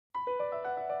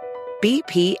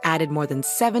BP added more than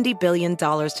 $70 billion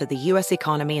to the U.S.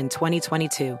 economy in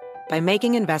 2022 by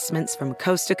making investments from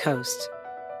coast to coast.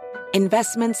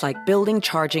 Investments like building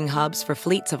charging hubs for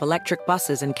fleets of electric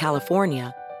buses in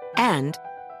California and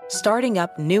starting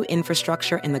up new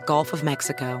infrastructure in the Gulf of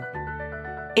Mexico.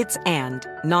 It's and,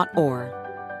 not or.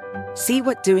 See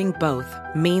what doing both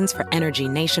means for energy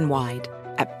nationwide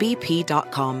at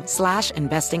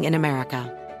bp.com/investing in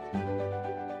America.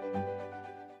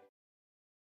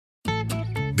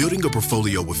 Building a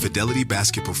portfolio with Fidelity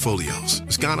Basket Portfolios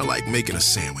is kind of like making a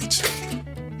sandwich.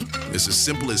 It's as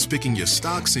simple as picking your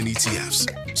stocks and ETFs,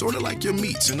 sort of like your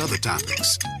meats and other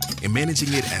toppings, and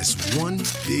managing it as one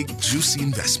big, juicy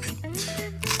investment.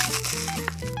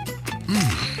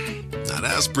 Now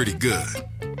that's pretty good.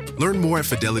 Learn more at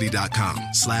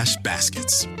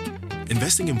fidelity.com/baskets.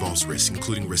 Investing involves risk,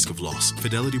 including risk of loss.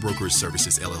 Fidelity Brokerage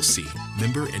Services, LLC.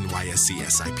 Member NYSE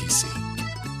SIPC.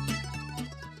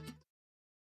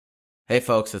 Hey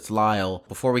folks, it's Lyle.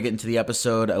 Before we get into the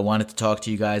episode, I wanted to talk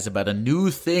to you guys about a new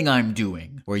thing I'm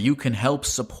doing where you can help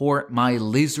support my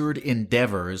lizard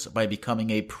endeavors by becoming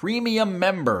a premium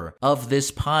member of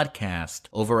this podcast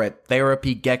over at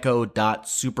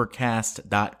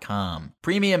therapygecko.supercast.com.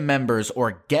 Premium members,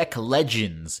 or Gek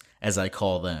Legends, as I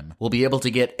call them, will be able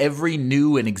to get every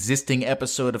new and existing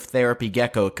episode of Therapy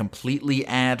Gecko completely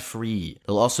ad-free.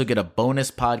 They'll also get a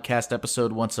bonus podcast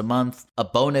episode once a month, a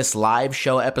bonus live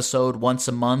show episode once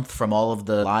a month from all of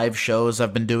the live shows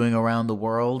I've been doing around the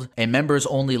world, a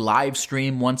members-only live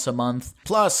stream once a month.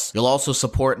 Plus, you'll also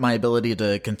support my ability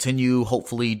to continue,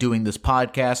 hopefully, doing this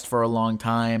podcast for a long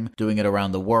time, doing it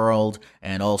around the world,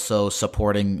 and also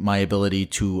supporting my ability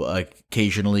to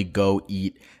occasionally go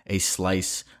eat a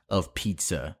slice of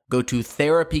pizza. Go to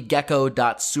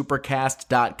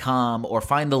therapygecko.supercast.com or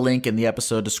find the link in the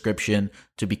episode description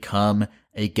to become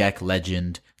a Gek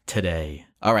Legend today.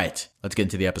 All right, let's get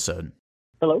into the episode.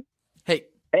 Hello. Hey.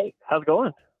 Hey, how's it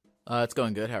going? It's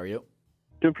going good. How are you?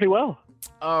 Doing pretty well.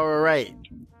 All right.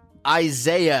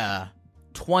 Isaiah,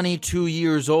 22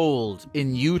 years old,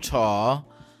 in Utah,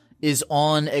 is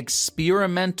on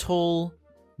experimental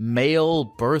male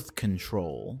birth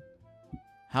control.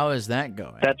 How is that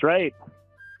going? That's right.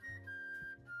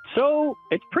 So,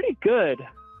 it's pretty good,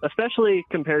 especially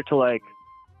compared to, like,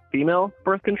 female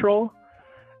birth control.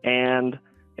 And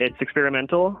it's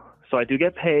experimental, so I do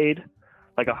get paid,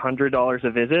 like, $100 a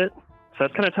visit. So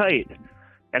that's kind of tight.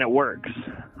 And it works.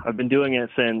 I've been doing it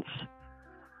since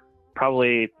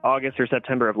probably August or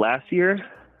September of last year.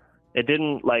 It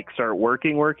didn't, like, start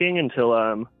working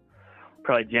until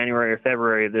probably January or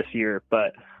February of this year,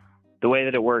 but the way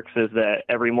that it works is that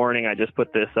every morning I just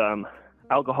put this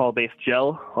alcohol-based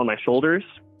gel on my shoulders,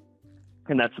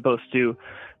 and that's supposed to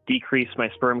decrease my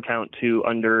sperm count to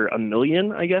under 1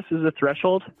 million, I guess, is the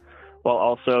threshold, while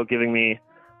also giving me,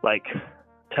 like,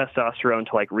 testosterone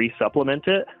to, like, resupplement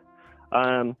it.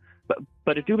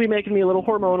 But it do be making me a little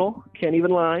hormonal, can't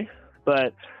even lie,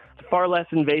 but it's far less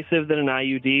invasive than an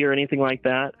IUD or anything like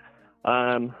that.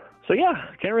 So yeah,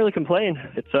 can't really complain.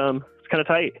 It's kind of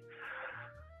tight.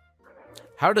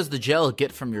 How does the gel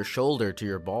get from your shoulder to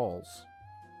your balls?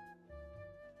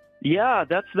 Yeah,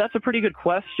 that's a pretty good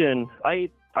question. I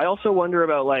also wonder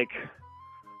about, like,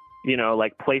 you know,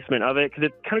 like, placement of it, because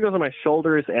it kind of goes on my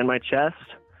shoulders and my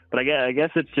chest. But I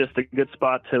guess it's just a good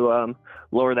spot to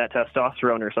lower that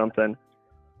testosterone or something.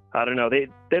 I don't know. They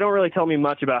don't really tell me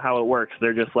much about how it works.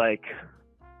 They're just like,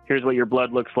 here's what your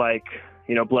blood looks like,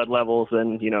 you know, blood levels,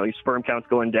 and, you know, your sperm count's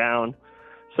going down.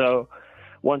 So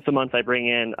once a month I bring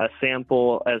in a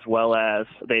sample, as well as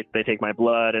they take my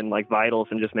blood and, like, vitals,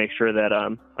 and just make sure that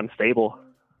I'm stable.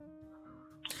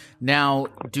 Now,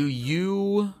 do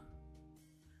you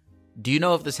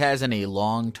know if this has any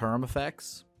long-term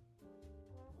effects?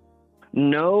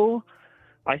 No,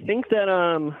 I think that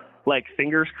like,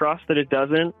 fingers crossed that it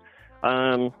doesn't.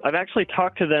 I've actually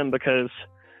talked to them because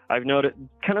I've noticed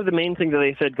kind of the main thing that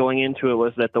they said going into it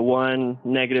was that the one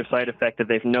negative side effect that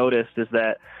they've noticed is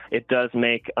that it does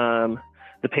make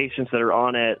the patients that are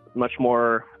on it much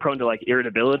more prone to, like,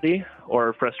 irritability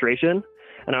or frustration.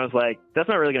 And I was like, that's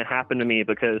not really going to happen to me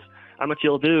because I'm a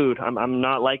chill dude. I'm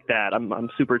not like that. I'm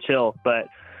super chill. But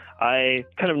I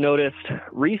kind of noticed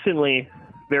recently,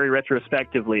 very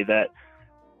retrospectively, that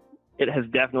it has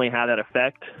definitely had that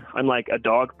effect. I'm, like, a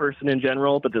dog person in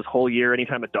general, but this whole year,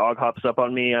 anytime a dog hops up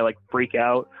on me, I, like, freak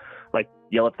out, like,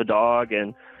 yell at the dog.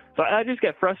 And so I just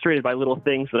get frustrated by little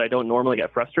things that I don't normally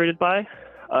get frustrated by.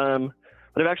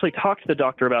 But I've actually talked to the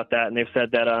doctor about that, and they've said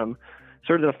that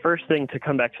sort of the first thing to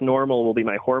come back to normal will be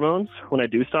my hormones when I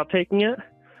do stop taking it.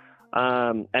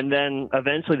 And then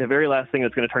eventually the very last thing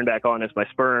that's going to turn back on is my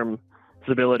sperm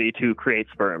ability to create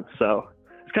sperm. So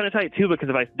it's kind of tight too, because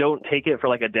if I don't take it for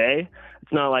like a day,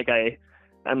 it's not like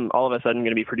I'm all of a sudden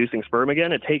going to be producing sperm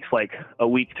again. It takes like a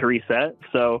week to reset.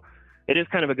 So it is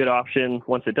kind of a good option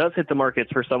once it does hit the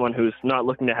markets for someone who's not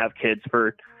looking to have kids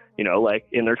for, like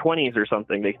in their 20s or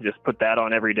something. They can just put that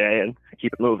on every day and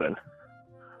keep it moving.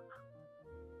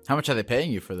 How much are they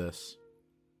paying you for this?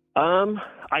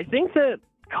 I think that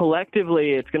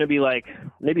collectively it's going to be like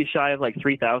maybe shy of like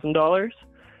 $3,000.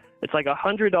 It's like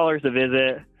 $100 a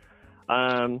visit.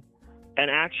 And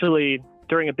actually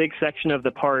during a big section of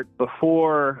the part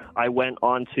before I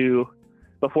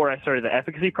started the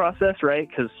efficacy process, right?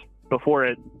 Because before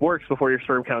it works, before your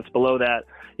sperm count's below that,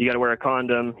 you got to wear a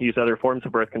condom, use other forms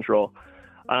of birth control.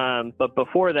 But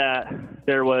before that,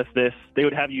 there was they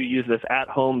would have you use this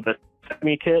at-home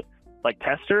vasectomy kit, like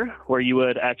tester, where you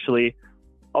would actually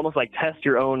almost like test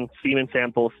your own semen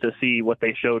samples to see what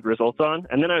they showed results on.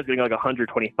 And then I was getting like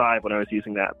 125 when I was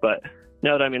using that. But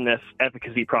now that I'm in this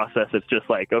efficacy process, it's just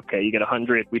like, okay, you get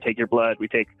 100, we take your blood, we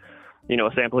take, a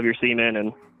sample of your semen,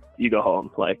 and you go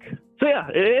home. So yeah,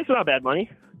 it's not bad money.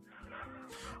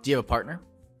 Do you have a partner?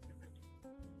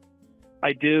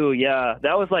 I do, yeah.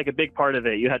 That was like a big part of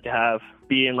it. You had to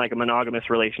be in like a monogamous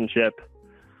relationship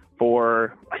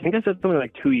for, I think I said something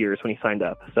like 2 years when he signed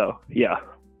up. So yeah.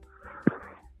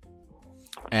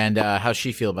 And how's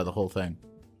she feel about the whole thing?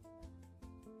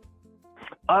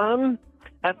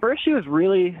 At first she was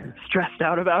really stressed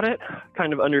out about it,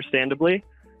 kind of understandably.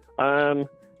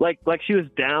 Like she was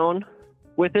down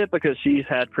with it because she's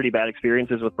had pretty bad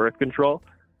experiences with birth control.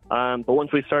 But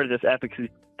once we started this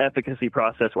efficacy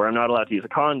process where I'm not allowed to use a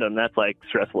condom, that's like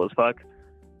stressful as fuck.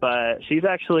 But she's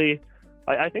actually,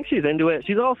 I think she's into it.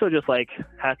 She's also just like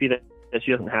happy that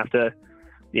she doesn't have to,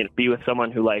 be with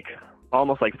someone who like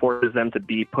almost like forces them to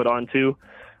be put onto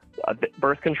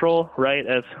birth control, right?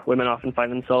 As women often find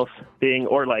themselves being,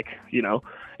 or like,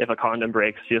 if a condom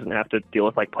breaks, she doesn't have to deal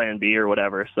with like plan B or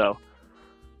whatever. So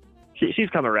she's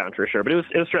come around for sure, but it was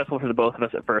stressful for the both of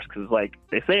us at first because like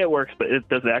they say it works, but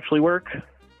does it actually work?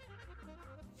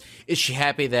 Is she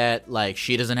happy that like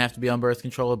she doesn't have to be on birth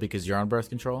control because you're on birth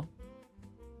control?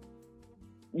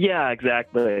 Yeah,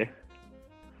 exactly.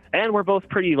 And we're both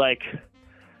pretty like,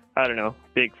 I don't know,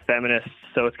 big feminists.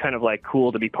 So it's kind of like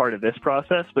cool to be part of this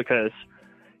process because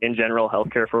in general,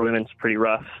 healthcare for women is pretty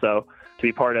rough. So to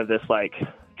be part of this like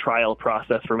trial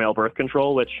process for male birth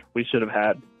control, which we should have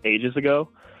had ages ago,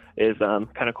 is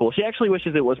kind of cool. She actually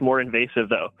wishes it was more invasive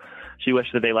though. She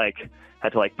wished that they like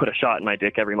had to like put a shot in my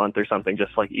dick every month or something,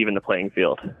 just like even the playing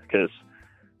field, because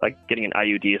like getting an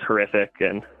IUD is horrific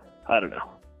and I don't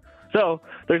know. So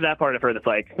there's that part of her that's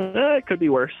like, it could be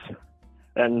worse.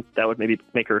 And that would maybe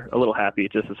make her a little happy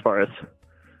just as far as,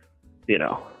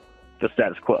 the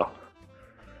status quo.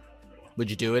 Would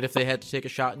you do it if they had to take a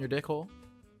shot in your dick hole?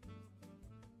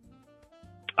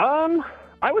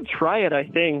 I would try it, I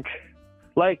think.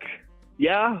 Like,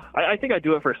 yeah, I think I'd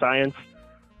do it for science.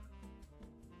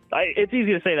 It's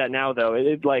easy to say that now, though.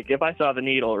 It's like, if I saw the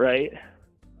needle, right?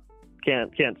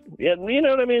 Can't, yeah, you know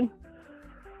what I mean?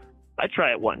 I'd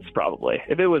try it once, probably.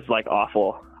 If it was, like,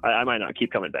 awful, I might not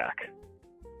keep coming back.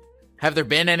 Have there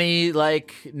been any,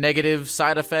 like, negative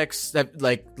side effects that,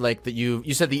 like that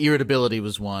you said the irritability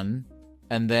was one,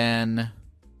 and then...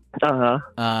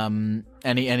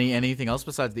 anything else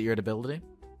besides the irritability?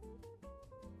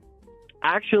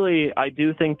 Actually, I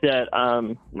do think that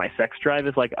my sex drive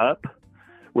is like up,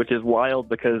 which is wild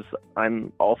because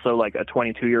I'm also like a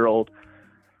 22-year-old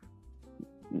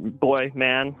boy,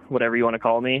 man, whatever you want to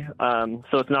call me. So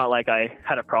it's not like I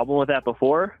had a problem with that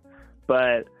before,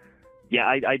 but yeah,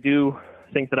 I do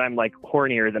think that I'm like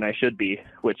hornier than I should be,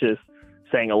 which is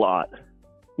saying a lot.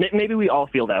 Maybe we all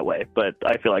feel that way, but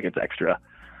I feel like it's extra.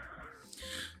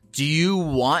 Do you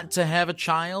want to have a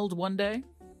child one day?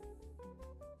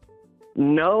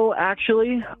 No,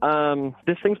 actually.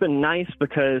 This thing's been nice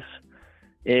because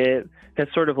it has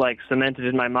sort of like cemented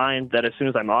in my mind that as soon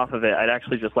as I'm off of it, I'd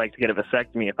actually just like to get a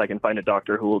vasectomy if I can find a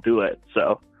doctor who will do it.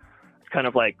 So it's kind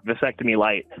of like vasectomy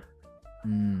light.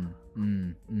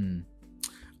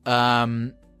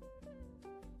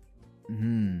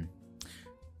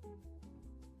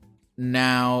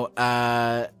 Now,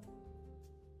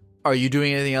 are you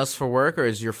doing anything else for work, or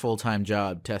is your full-time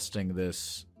job testing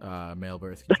this male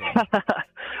birth control?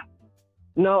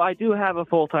 No, I do have a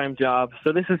full-time job,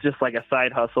 so this is just like a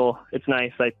side hustle. It's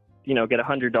nice. I, get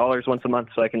 $100 once a month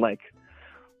so I can like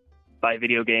buy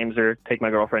video games or take my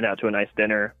girlfriend out to a nice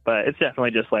dinner. But it's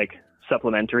definitely just like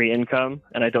supplementary income,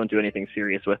 and I don't do anything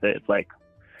serious with it. It's like,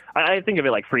 I think of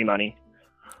it like free money.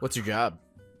 What's your job?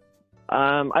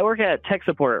 I work at tech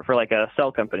support for like a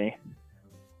cell company.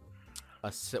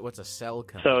 What's a cell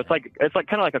company? So it's like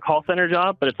kind of like a call center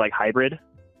job, but it's like hybrid.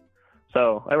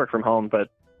 So I work from home, but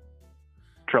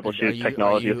troubleshoot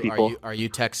technology with people. Are you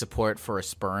tech support for a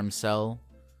sperm cell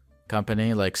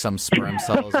company? Like some sperm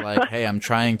cell is like, hey, I'm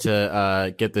trying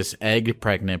to get this egg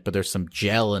pregnant, but there's some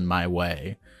gel in my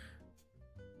way.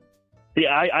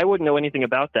 Yeah, I wouldn't know anything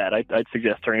about that. I'd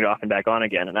suggest turning it off and back on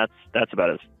again, and that's about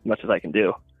as much as I can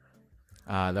do.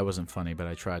 That wasn't funny, but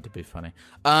I tried to be funny.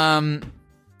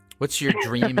 What's your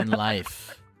dream in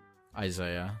life,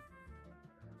 Isaiah?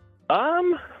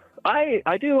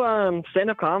 I do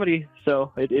stand-up comedy,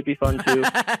 so it'd be fun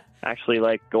to actually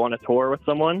like go on a tour with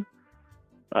someone.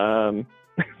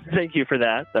 Thank you for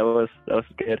that. That was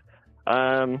good.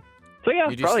 So yeah,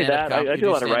 probably that. I do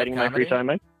a lot of writing in my free time.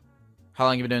 How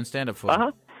long have you been doing stand-up for?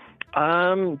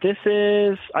 This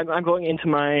is I'm going into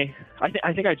my.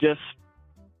 I think I just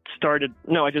started.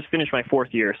 No, I just finished my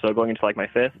 4th year, so going into like my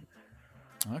 5th.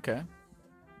 Okay.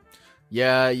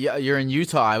 Yeah, you're in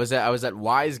Utah. I was at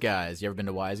Wise Guys. You ever been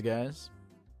to Wise Guys?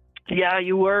 Yeah,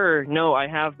 you were. No, I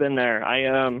have been there.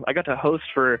 I got to host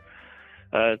for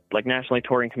like nationally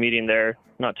touring comedian there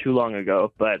not too long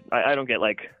ago, but I don't get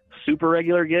like super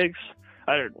regular gigs.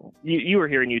 You were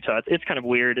here in Utah. It's kind of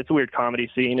weird. It's a weird comedy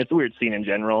scene. It's a weird scene in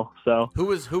general. So who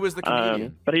was the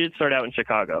comedian? But he did start out in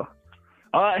Chicago.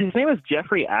 His name was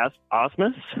Jeffrey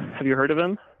Osmus. Have you heard of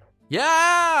him?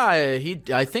 Yeah,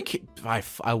 I think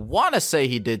I want to say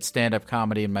he did stand-up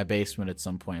comedy in my basement at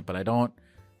some point, but I don't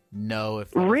know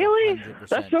if really.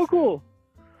 That's so cool.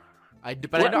 I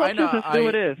know who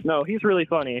it is. No, he's really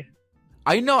funny.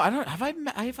 I know. I don't.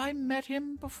 Have I met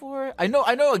him before? I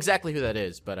know exactly who that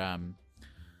is, but I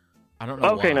don't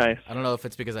know. Okay, why. Nice. I don't know if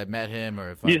it's because I met him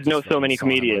or if you I just know so many saw him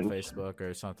comedians on Facebook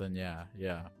or something.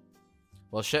 Yeah.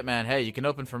 Well, shit, man. Hey, you can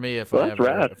open for me if I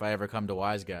ever come to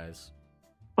Wise Guys.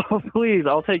 Oh, please.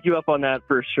 I'll take you up on that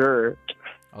for sure.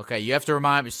 Okay, you have to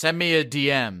remind me. Send me a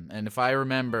DM, and if I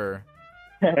remember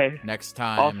next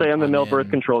time... I'll say I'm the male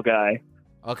birth control guy.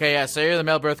 Okay, yeah, so you're the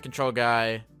male birth control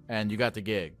guy, and you got the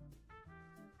gig.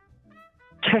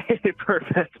 Okay,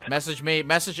 perfect. Message me.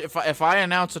 If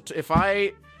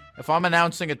I'm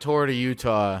announcing a tour to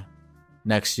Utah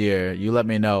next year, you let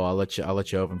me know. I'll let you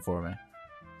open for me.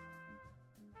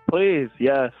 Please,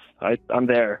 yes. I'm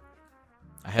there.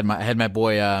 I had my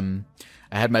boy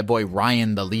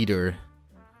Ryan the Leader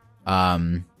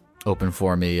open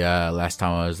for me last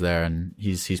time I was there, and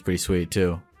he's pretty sweet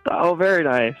too. Oh, very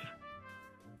nice.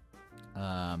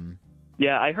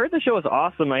 Yeah, I heard the show was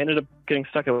awesome. I ended up getting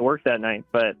stuck at work that night,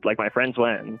 but like my friends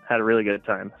went and had a really good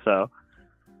time. So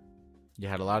you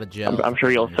had a lot of gel. I'm sure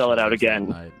you'll sell it out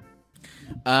again.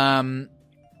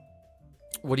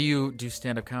 What do you do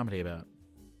stand-up comedy about?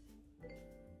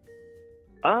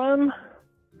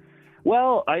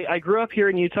 Well, I grew up here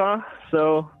in Utah,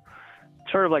 so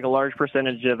sort of like a large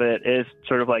percentage of it is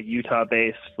sort of like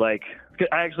Utah-based. Like,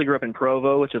 I actually grew up in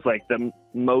Provo, which is like the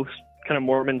most kind of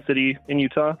Mormon city in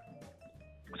Utah.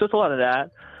 So it's a lot of that.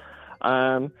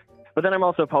 But then I'm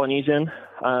also Polynesian,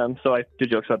 so I do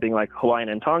jokes about being like Hawaiian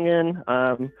and Tongan,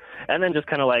 and then just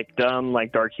kind of like dumb,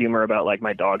 like dark humor about like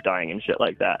my dog dying and shit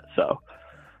like that. So,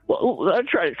 well, I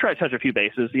try to touch a few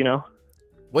bases, you know.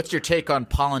 What's your take on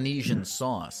Polynesian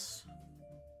sauce?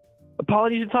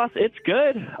 Polynesian sauce, it's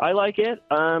good. I like it.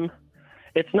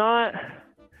 It's not,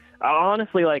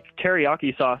 honestly, like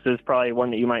teriyaki sauce is probably one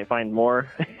that you might find more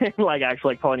in like actual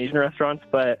like Polynesian restaurants,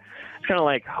 but it's kind of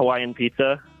like Hawaiian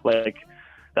pizza. Like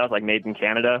that was like made in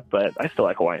Canada, but I still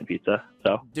like Hawaiian pizza.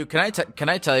 So, dude, can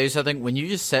I tell you something? When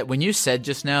you said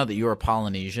just now that you were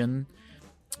Polynesian,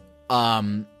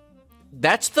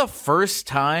 that's the first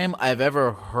time I've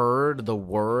ever heard the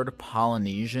word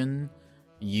Polynesian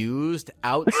used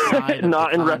outside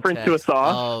not of the in reference to a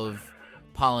sauce of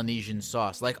Polynesian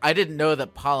sauce. Like I didn't know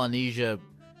that Polynesia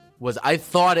was. I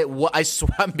thought it was. I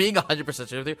swear, I'm being 100%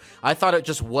 sure with you. I thought it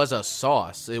just was a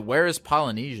sauce. Where is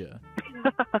Polynesia?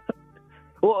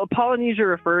 Well, Polynesia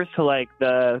refers to like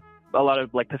a lot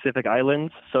of like Pacific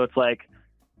islands. So it's like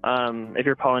if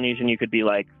you're Polynesian, you could be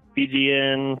like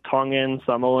Fijian, Tongan,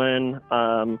 Samoan.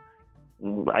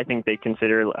 I think they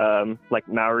consider like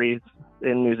Maoris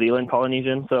in New Zealand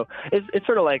Polynesian. So it's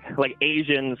sort of like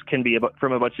Asians can be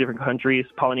from a bunch of different countries.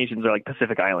 Polynesians are like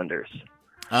Pacific Islanders.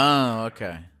 Oh,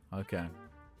 okay.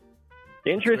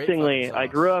 Interestingly, I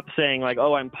grew up saying like,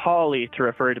 oh, I'm poly to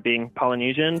refer to being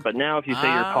Polynesian, but now if you say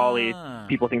you're poly,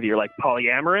 people think that you're like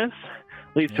polyamorous.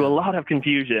 Leads to a lot of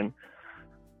confusion.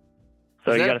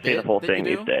 So you got to say the full thing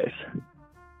these days.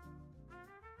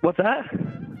 What's that?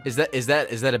 Is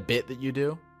that a bit that you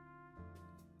do?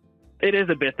 It is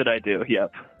a bit that I do,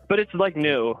 yep. But it's like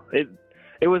new.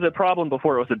 It was a problem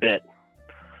before it was a bit.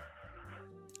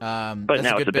 But That's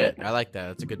now a it's good a bit. I like that.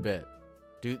 That's a good bit.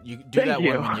 Do Thank that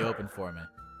you. one when you open for me.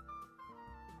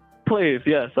 Please,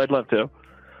 yes, I'd love to.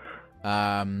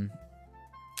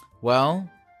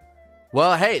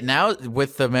 Well, hey, now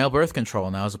with the male birth control,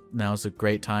 now's a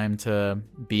great time to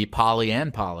be poly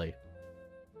and poly.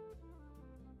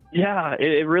 Yeah,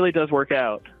 it really does work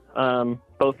out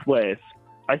both ways.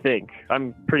 I think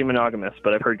I'm pretty monogamous,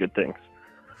 but I've heard good things.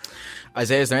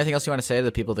 Isaiah, is there anything else you want to say to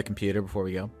the people at the computer before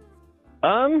we go?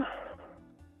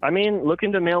 I mean, look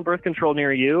into male birth control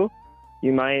near you.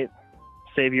 You might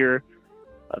save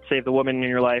the woman in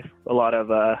your life a lot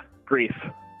of grief.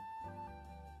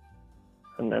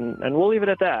 And we'll leave it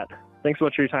at that. Thanks so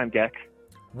much for your time, Gek.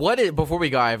 Before we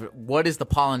go, what is the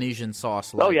Polynesian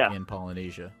sauce like in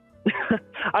Polynesia?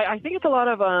 I think it's a lot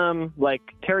of like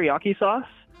teriyaki sauce.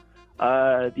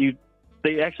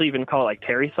 They actually even call it like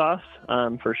terry sauce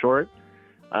for short.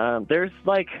 There's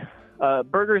like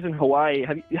burgers in Hawaii.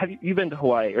 Have you been to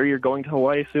Hawaii, or you're going to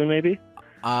Hawaii soon? Maybe.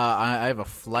 I have a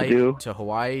flight to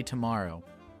Hawaii tomorrow.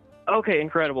 Okay,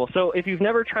 incredible. So if you've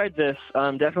never tried this,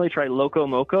 definitely try Loco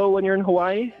Moco when you're in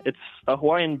Hawaii. It's a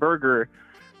Hawaiian burger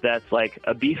that's like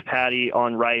a beef patty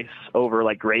on rice over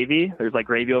like gravy. There's like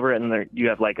gravy over it, and then you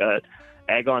have like a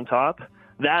egg on top.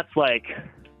 That's like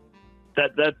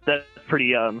that's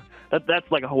pretty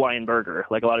that's like a Hawaiian burger.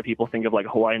 Like a lot of people think of like a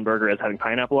Hawaiian burger as having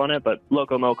pineapple on it, but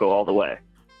Loco Moco all the way.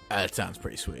 That sounds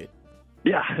pretty sweet.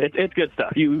 Yeah, it's good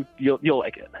stuff. You'll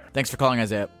like it. Thanks for calling,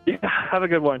 Isaiah. Yeah, have a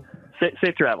good one.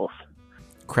 Safe travels.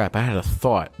 Crap, I had a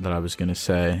thought that I was going to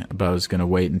say, but I was going to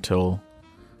wait until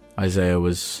Isaiah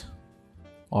was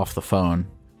off the phone.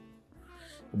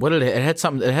 What did it had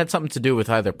something to do with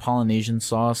either Polynesian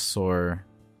sauce or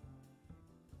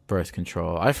birth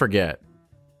control. I forget.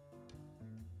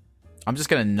 I'm just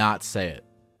going to not say it.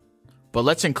 But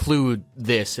let's include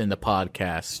this in the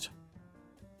podcast.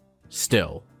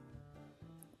 Still.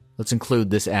 Let's include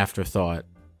this afterthought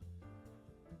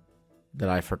that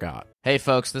I forgot. Hey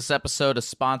folks, this episode is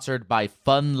sponsored by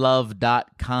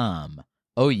funlove.com.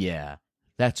 Oh yeah,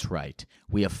 that's right.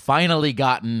 We have finally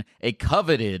gotten a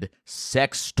coveted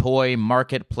sex toy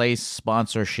marketplace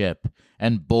sponsorship.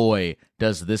 And boy,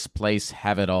 does this place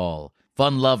have it all.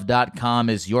 Funlove.com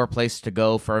is your place to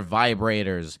go for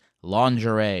vibrators,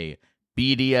 lingerie,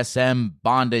 BDSM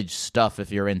bondage stuff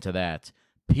if you're into that,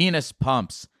 penis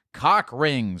pumps, cock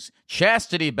rings,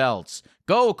 chastity belts.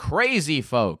 Go crazy,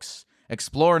 folks.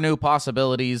 Explore new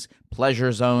possibilities,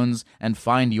 pleasure zones, and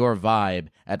find your vibe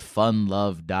at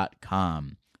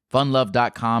funlove.com.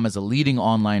 Funlove.com is a leading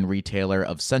online retailer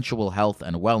of sensual health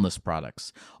and wellness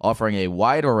products, offering a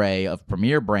wide array of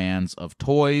premier brands of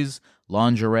toys,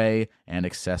 lingerie, and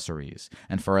accessories.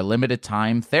 And for a limited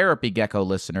time, Therapy Gecko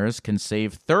listeners can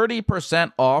save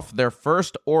 30% off their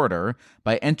first order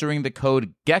by entering the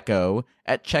code GECKO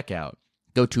at checkout.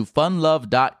 Go to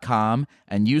funlove.com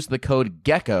and use the code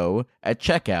GECKO at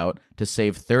checkout to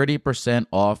save 30%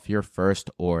 off your first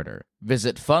order.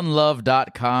 Visit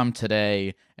funlove.com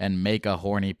today and make a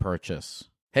horny purchase.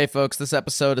 Hey folks, this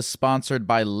episode is sponsored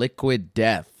by Liquid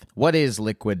Death. What is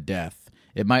Liquid Death?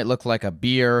 It might look like a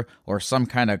beer or some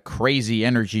kind of crazy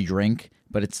energy drink,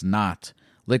 but it's not.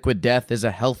 Liquid Death is a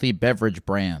healthy beverage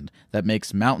brand that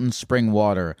makes mountain spring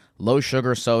water,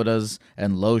 low-sugar sodas,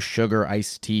 and low-sugar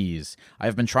iced teas.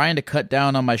 I've been trying to cut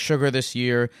down on my sugar this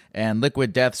year, and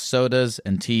Liquid Death sodas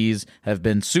and teas have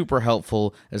been super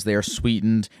helpful as they are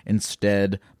sweetened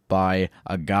instead by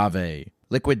agave.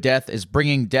 Liquid Death is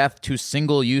bringing death to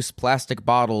single-use plastic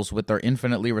bottles with their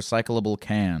infinitely recyclable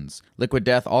cans. Liquid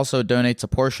Death also donates a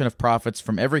portion of profits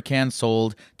from every can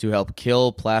sold to help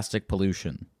kill plastic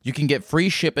pollution. You can get free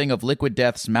shipping of Liquid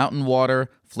Death's mountain water,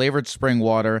 flavored spring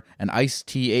water, and iced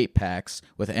tea 8-packs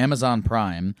with Amazon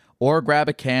Prime, or grab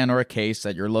a can or a case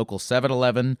at your local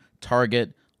 7-Eleven,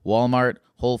 Target, Walmart,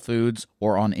 Whole Foods,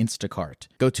 or on Instacart.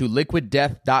 Go to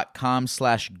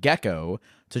liquiddeath.com/gecko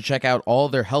to check out all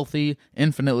their healthy,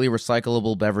 infinitely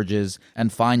recyclable beverages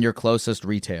and find your closest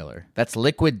retailer. That's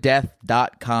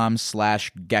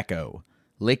liquiddeath.com/gecko.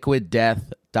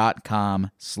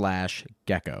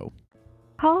 liquiddeath.com/gecko.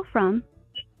 Call from.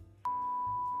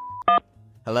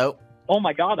 Hello? Oh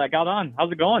my God, I got on.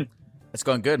 How's it going? It's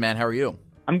going good, man. How are you?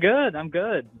 I'm good.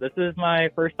 This is my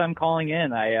first time calling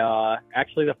in.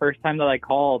 Actually, the first time that I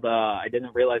called, I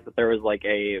didn't realize that there was like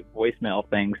a voicemail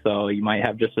thing, so you might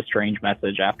have just a strange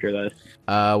message after this.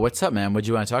 What's up, man? What do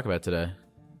you want to talk about today?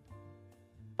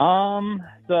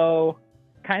 So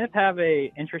kind of have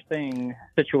a interesting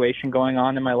situation going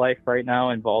on in my life right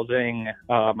now involving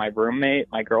my roommate,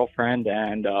 my girlfriend,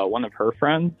 and one of her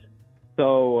friends.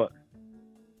 So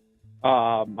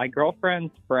my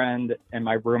girlfriend's friend and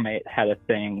my roommate had a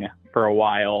thing for a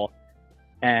while,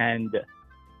 and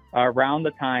around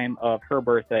the time of her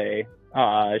birthday,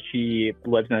 she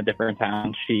lives in a different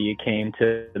town. She came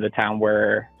to the town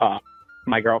where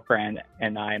my girlfriend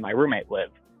and my roommate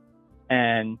live.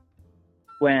 And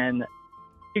when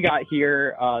she got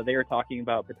here, they were talking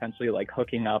about potentially like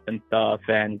hooking up and stuff.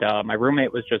 And my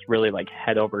roommate was just really like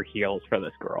head over heels for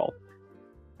this girl.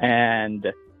 And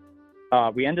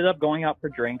we ended up going out for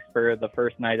drinks for the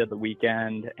first night of the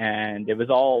weekend, and it was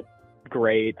all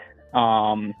great.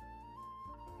 And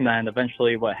then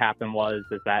eventually what happened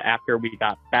is that after we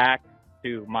got back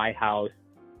to my house,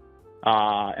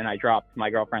 and I dropped my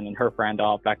girlfriend and her friend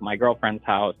off back at my girlfriend's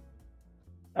house,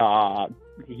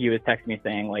 he was texting me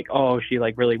saying like, oh, she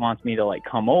like really wants me to like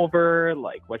come over,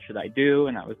 like what should I do?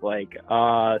 And I was like,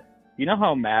 you know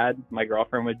how mad my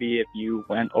girlfriend would be if you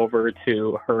went over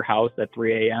to her house at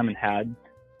 3 a.m. and had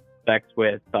sex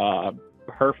with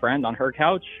her friend on her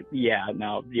couch? Yeah,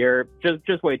 no, you're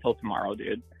just wait till tomorrow,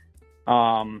 dude.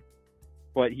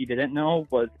 What he didn't know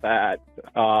was that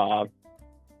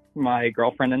my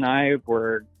girlfriend and I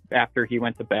were, after he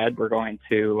went to bed, we're going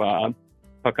to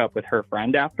hook up with her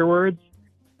friend afterwards.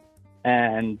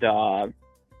 And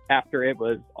after it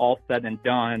was all said and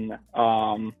done,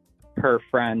 her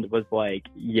friend was like,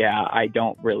 yeah, I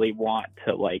don't really want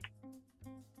to like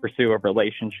pursue a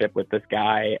relationship with this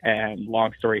guy. And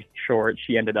long story short,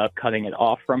 she ended up cutting it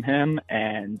off from him,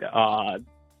 and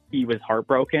he was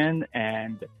heartbroken.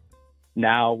 And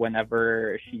now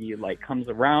whenever she like comes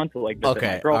around to like visit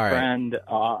my girlfriend,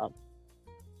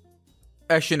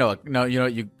 actually no,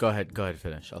 you go ahead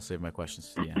finish. I'll save my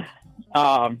questions to the end.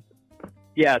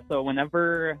 Yeah, so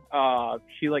whenever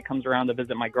she like comes around to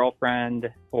visit my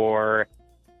girlfriend, or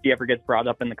he ever gets brought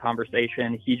up in the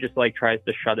conversation, he just like tries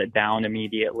to shut it down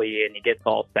immediately, and he gets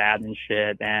all sad and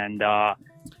shit. And I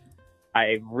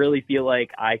really feel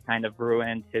like I kind of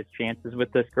ruined his chances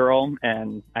with this girl,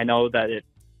 and I know that it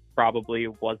probably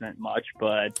wasn't much,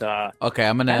 but okay,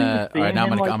 I'm gonna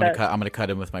cut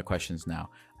in with my questions now.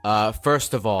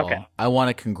 First of all, okay. I want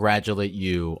to congratulate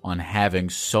you on having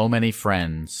so many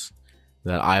friends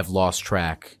that I've lost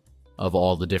track of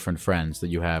all the different friends that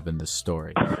you have in this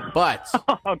story. But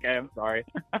okay, I'm sorry.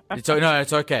 It's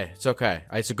okay. It's okay.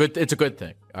 It's a good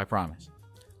thing. I promise.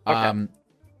 Okay.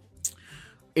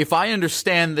 If I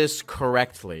understand this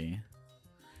correctly,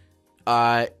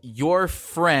 your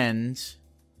friend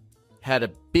had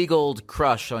a big old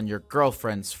crush on your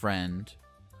girlfriend's friend,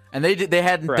 and they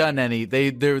hadn't correct. Done any.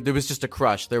 There was just a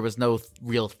crush. There was no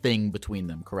real thing between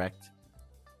them. Correct?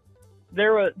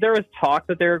 There was talk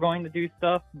that they were going to do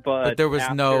stuff, but there was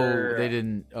they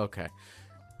didn't. Okay,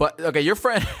 but okay, your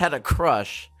friend had a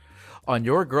crush on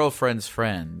your girlfriend's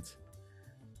friend,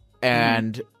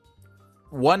 and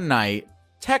one night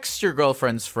texts your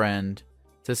girlfriend's friend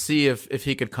to see if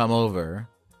he could come over.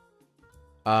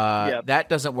 Yep. That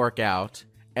doesn't work out,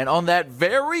 and on that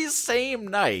very same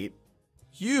night,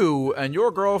 you and your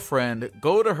girlfriend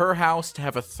go to her house to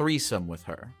have a threesome with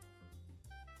her.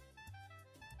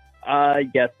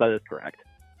 Yes, that is correct.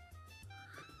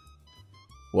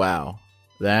 Wow,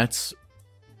 that's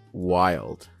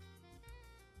wild.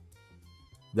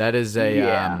 That is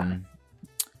that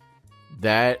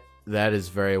is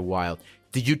very wild.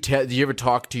 Did you ever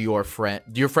talk to your friend?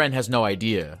 Your friend has no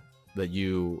idea that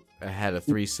you had a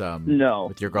threesome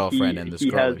with your girlfriend and this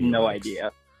girl. He has no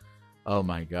idea. Oh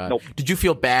my god. Nope. Did you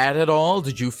feel bad at all?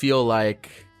 Did you feel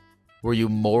like, were you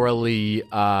morally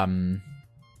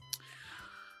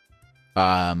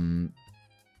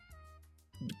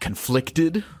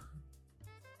conflicted?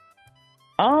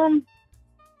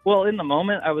 Well, in the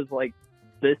moment I was like,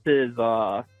 this is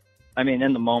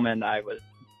in the moment I was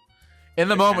in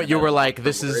the moment you were like,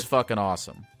 this is fucking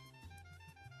awesome.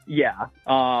 Yeah.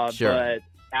 Sure. But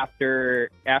after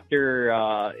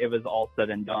it was all said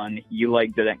and done, he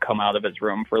like didn't come out of his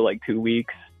room for like 2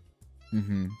 weeks.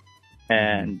 Mm-hmm.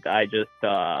 And I just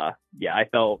I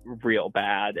felt real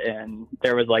bad, and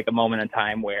there was like a moment in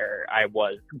time where I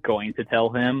was going to tell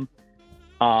him,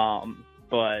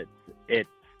 but it's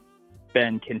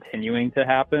been continuing to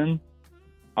happen.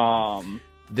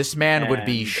 This man would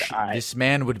be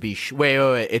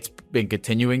wait, it's been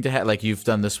continuing to like you've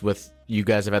done this with, you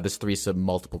guys have had this threesome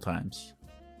multiple times.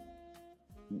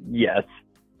 Yes.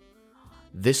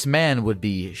 This man would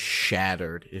be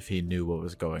shattered if he knew what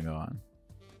was going on.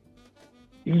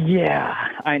 Yeah,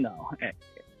 I know.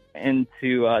 And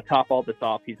to top all this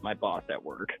off, he's my boss at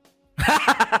work.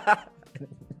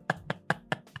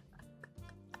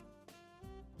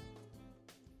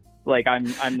 Like,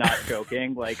 I'm not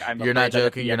joking. Like, You're not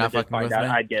joking. You're not fucking with me.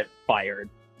 I'd get fired.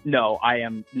 no, I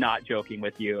am not joking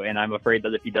with you, and I'm afraid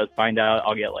that if he does find out,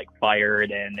 I'll get like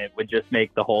fired, and it would just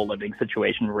make the whole living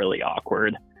situation really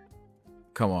awkward.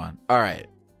 Come on. All right.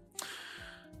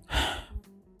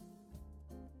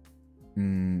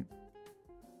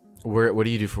 What do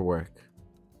you do for work?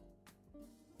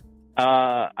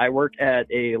 I work at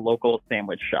a local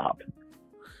sandwich shop.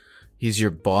 He's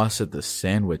your boss at the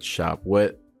sandwich shop.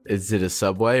 What is it, a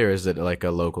Subway, or is it like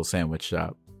a local sandwich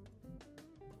shop?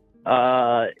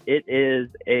 It is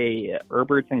a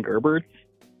Herberts and Gerberts.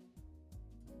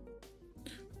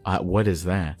 What is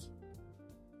that?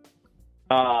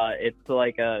 It's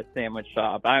like a sandwich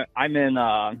shop. I'm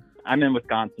in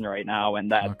Wisconsin right now,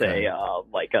 and that's Okay.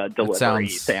 like a delivery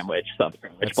sandwich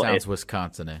place. Sounds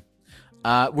Wisconsin-y.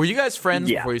 Were you guys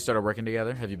friends Yeah. before you started working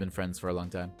together? Have you been friends for a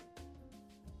long time?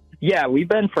 Yeah, we've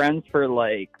been friends for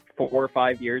like 4 or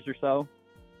 5 years or so.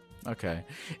 Okay.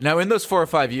 Now, in those 4 or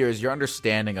 5 years, your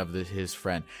understanding of his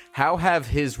friend, how have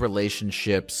his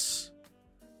relationships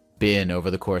been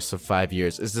over the course of 5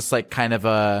 years? Is this like kind of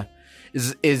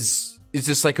is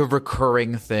this like a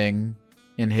recurring thing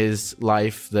in his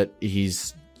life that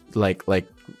he's like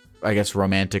I guess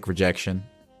romantic rejection?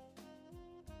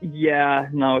 Yeah,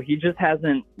 no, he just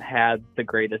hasn't had the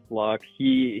greatest luck.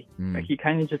 He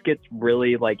kind of just gets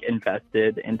really like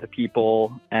invested into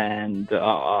people, and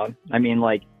I mean,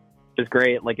 like, just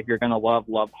great. Like, if you're gonna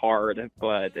love hard,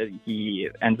 but he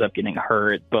ends up getting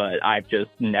hurt. But I've just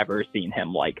never seen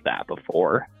him like that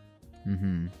before.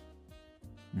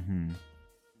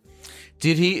 Do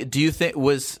you think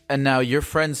and now your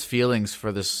friend's feelings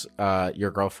for this your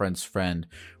girlfriend's friend,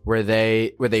 were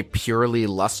they purely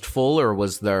lustful, or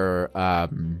was there a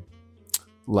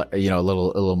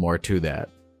little more to that?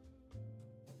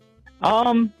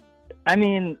 I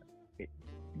mean,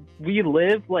 we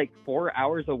live like 4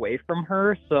 hours away from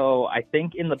her, so I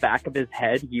think in the back of his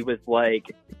head he was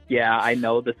like, yeah, I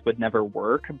know this would never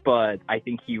work, but I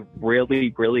think he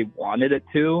really, really wanted it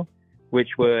to, which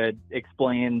would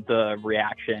explain the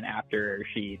reaction after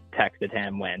she texted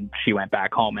him when she went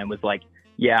back home and was like,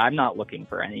 yeah, I'm not looking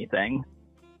for anything.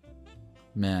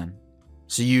 Man.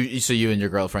 So you and your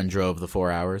girlfriend drove the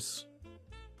 4 hours?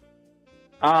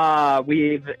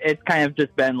 It's kind of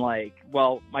just been like,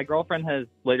 well, my girlfriend has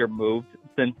later moved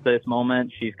since this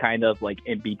moment. She's kind of like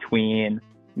in between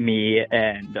me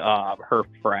and her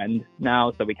friend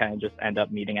now, so we kind of just end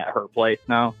up meeting at her place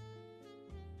now.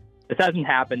 This hasn't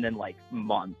happened in like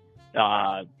months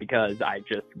because I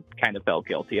just kind of felt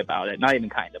guilty about it. Not even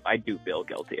kind of, I do feel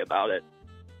guilty about it.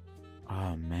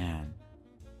 Oh man,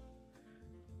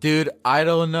 dude, I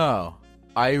don't know.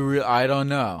 I don't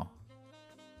know.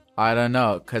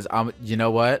 Because you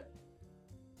know what?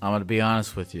 I'm gonna be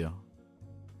honest with you.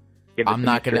 I'm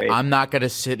not gonna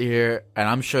sit here, and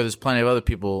I'm sure there's plenty of other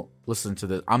people listening to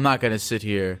this. I'm not gonna sit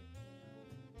here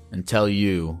and tell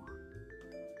you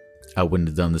I wouldn't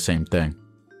have done the same thing.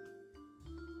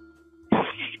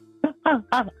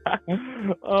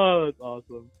 Oh, that's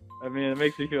awesome. I mean, it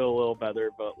makes me feel a little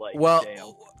better, but like, well,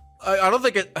 damn. I don't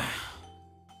think it.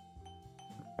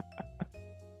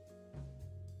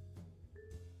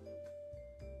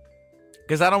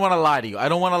 Because I don't want to lie to you. I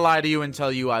don't want to lie to you and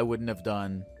tell you I wouldn't have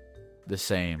done the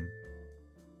same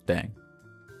thing.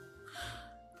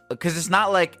 Because it's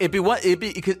not like here's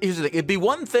the thing. It'd be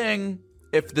one thing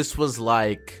if this was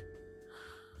like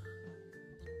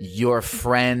your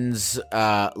friend's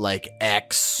like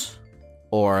ex,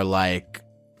 or like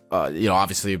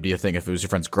obviously it'd be a thing if it was your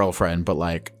friend's girlfriend, but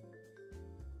like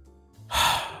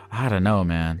I don't know,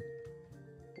 man.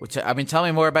 I mean, tell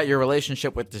me more about your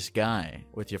relationship with this guy,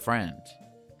 with your friend.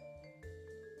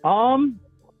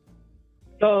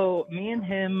 So me and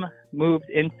him moved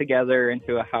in together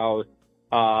into a house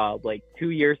like 2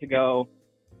 years ago,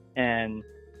 and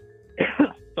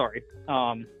sorry,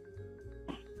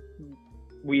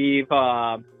 we've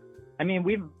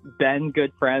been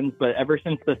good friends, but ever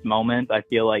since this moment, I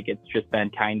feel like it's just been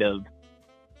kind of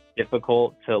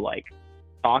difficult to like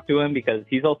talk to him, because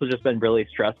he's also just been really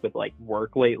stressed with like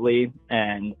work lately,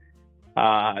 and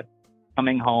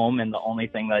coming home and the only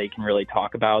thing that he can really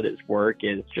talk about is work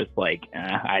is just like,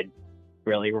 I'd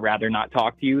really rather not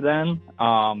talk to you then.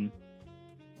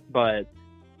 But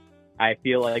I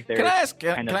feel like there's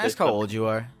Can I ask how old you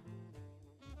are?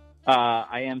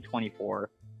 I am 24.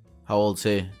 How old is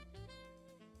he?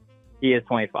 He is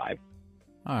 25.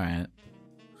 All right.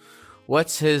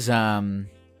 What's his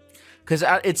because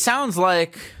it sounds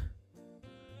like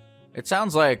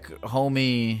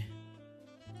homie,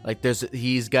 like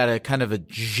he's got a kind of a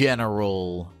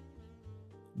general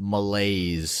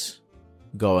malaise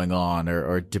going on,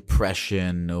 or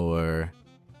depression, or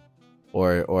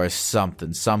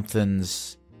something.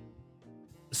 Something's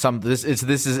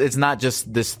it's not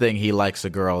just this thing. He likes a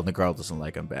girl and the girl doesn't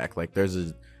like him back. Like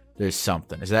there's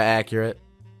something. Is that accurate?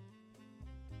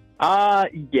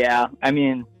 Yeah. I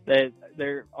mean,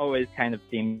 there always kind of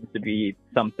seems to be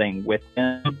something with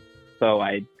him. So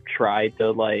I try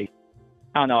to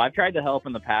I don't know. I've tried to help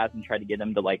in the past and tried to get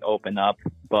him to open up,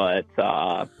 but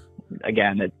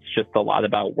again, it's just a lot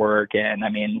about work. And I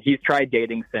mean, he's tried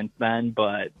dating since then,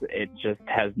 but it just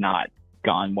has not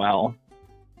gone well.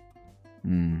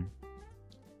 I'm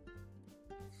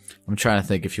trying to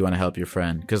think if you want to help your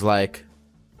friend, because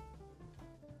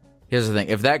here's the thing: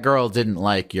 if that girl didn't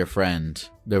like your friend,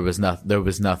 there was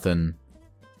nothing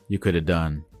you could have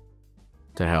done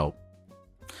to help.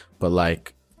 But I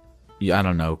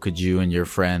don't know. Could you and your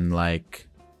friend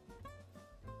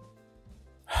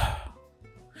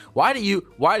Why do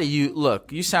you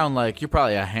look? You sound like you're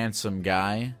probably a handsome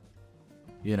guy,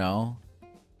 you know.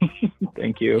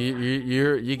 Thank you.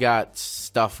 You got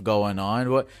stuff going on.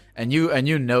 What and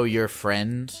you know your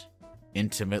friend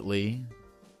intimately.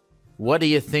 What do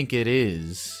you think it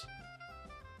is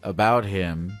about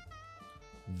him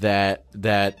that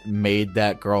made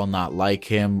that girl not like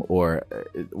him, or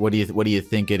what do you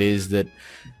think it is that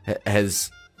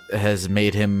has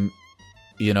made him,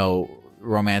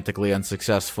 romantically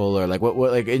unsuccessful, or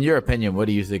what in your opinion, what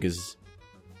do you think is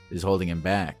holding him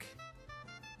back?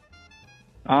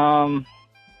 I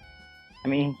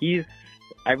mean,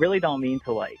 I really don't mean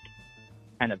to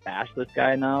kind of bash this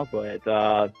guy now, but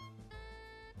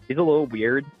he's a little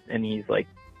weird, and he's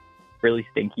really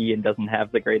stinky and doesn't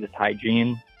have the greatest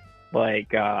hygiene.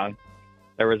 There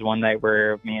was one night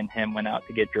where me and him went out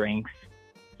to get drinks,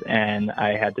 and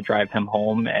I had to drive him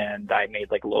home, and I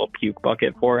made a little puke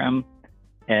bucket for him.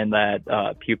 And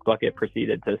that puke bucket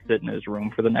proceeded to sit in his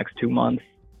room for the next 2 months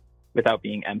without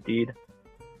being emptied.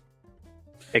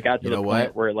 It got to the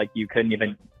point where you couldn't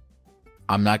even...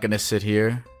 I'm not going to sit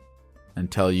here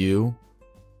and tell you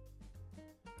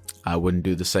I wouldn't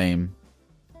do the same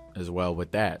as well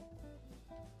with that.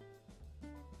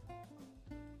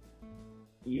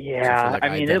 Yeah, I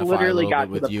mean, it literally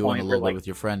got to the point and a little bit with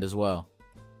your friend as well.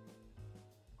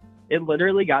 It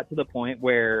literally got to the point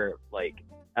where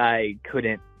I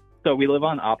couldn't. So we live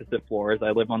on opposite floors.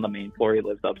 I live on the main floor. He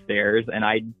lives upstairs, and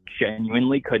I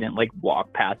genuinely couldn't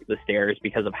walk past the stairs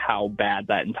because of how bad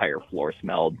that entire floor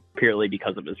smelled, purely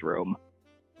because of his room.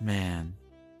 Man,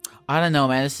 I don't know,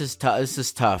 man. This is tough. This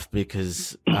is tough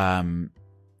because I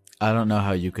don't know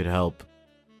how you could help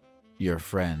your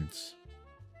friends.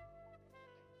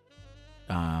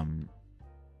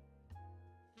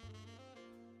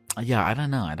 Yeah, I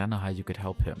don't know. I don't know how you could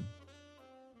help him.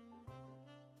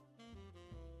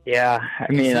 Yeah,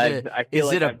 I mean, I feel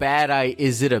is it a bad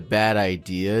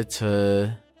idea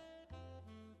to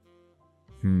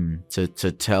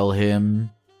tell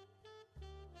him?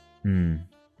 I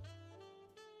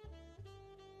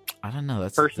don't know.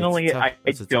 Personally, I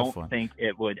don't think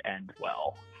it would end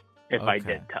well if I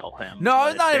did tell him. No,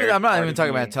 I'm not even talking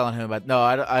about telling him about. No,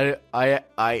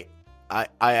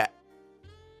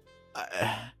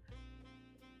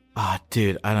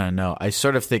 dude, I don't know. I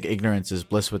sort of think ignorance is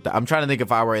bliss with that. I'm trying to think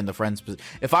if I were in the friend's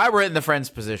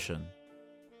position,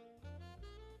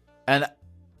 and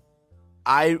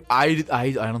I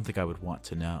don't think I would want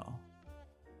to know.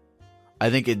 I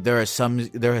think there are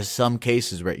some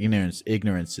cases where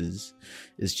ignorance is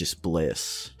just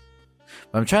bliss.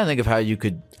 But I'm trying to think of how you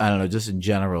could, I don't know, just in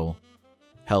general,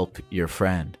 help your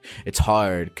friend. It's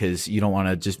hard because you don't want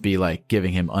to just be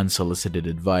giving him unsolicited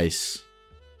advice.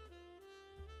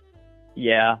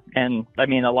 Yeah, and I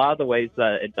mean, a lot of the ways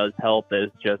that it does help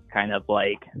is just kind of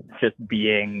just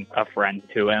being a friend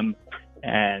to him,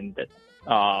 and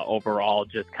overall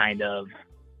just kind of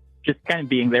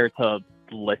being there to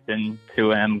listen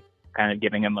to him, kind of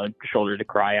giving him a shoulder to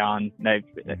cry on. I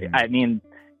mean,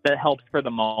 that helps for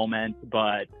the moment,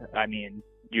 but I mean,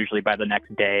 usually by the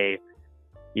next day,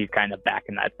 he's kind of back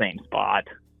in that same spot.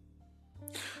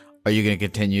 Are you going to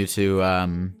continue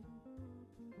to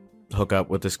hook up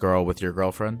with this girl with your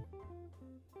girlfriend?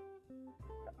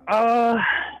 Her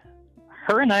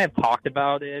and I have talked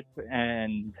about it,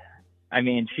 and I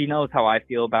mean, she knows how I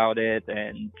feel about it,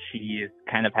 and she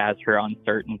kind of has her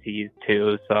uncertainties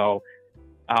too. So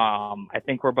I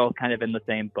think we're both kind of in the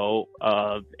same boat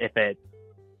of if the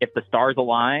stars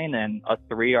align and us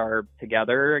three are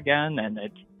together again and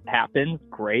it happens,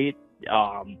 great.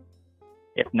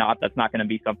 If not, that's not going to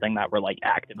be something that we're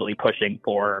actively pushing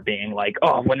for, or being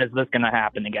oh, when is this going to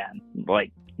happen again?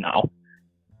 No.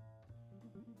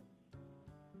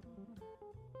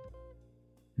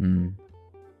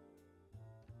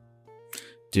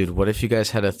 Dude, what if you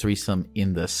guys had a threesome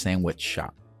in the sandwich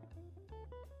shop?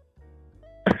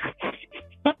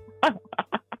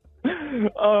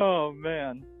 Oh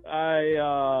man,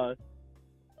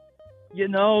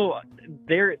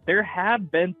 there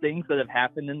have been things that have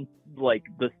happened in like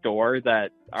the store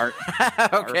that aren't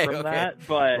far from that,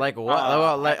 but like what?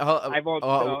 I won't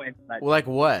go into that. Like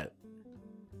what?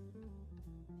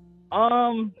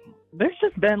 There's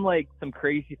just been like some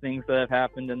crazy things that have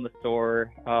happened in the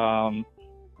store.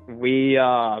 We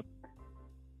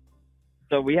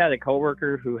had a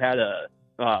coworker who had a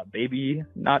baby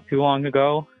not too long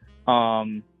ago.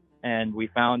 And we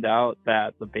found out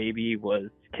that the baby was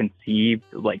conceived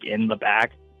like in the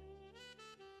back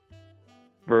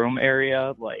room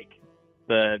area. Like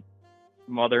the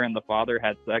mother and the father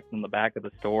had sex in the back of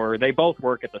the store. They both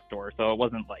work at the store, so it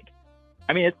wasn't like,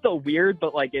 I mean, it's still weird,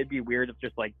 but like it'd be weird if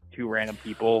just like two random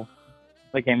people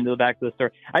like came into the back of the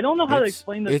store. I don't know how to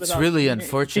explain this. It's really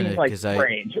unfortunate because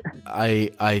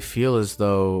I feel as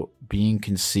though being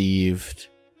conceived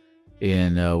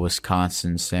in a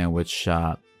Wisconsin sandwich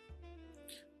shop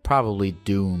probably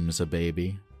dooms a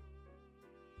baby.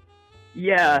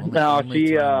 Yeah,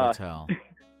 Only time will tell.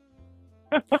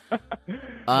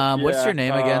 What's your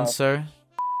name again, sir?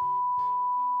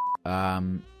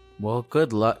 Well,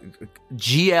 good luck.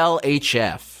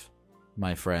 GLHF,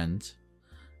 my friend.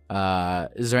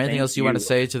 Is there anything else you want to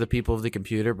say to the people of the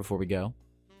computer before we go?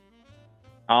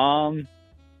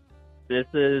 This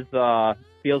is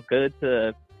feels good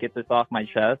to get this off my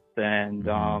chest,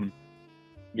 and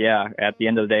yeah, at the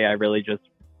end of the day, I really just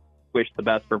wish the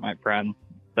best for my friend.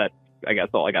 That's, I guess,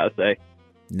 all I gotta say.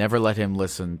 Never let him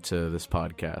listen to this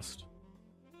podcast.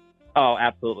 Oh,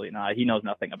 absolutely not. He knows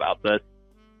nothing about this.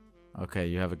 Okay,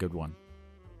 you have a good one.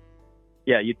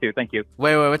 Yeah, you too. Thank you.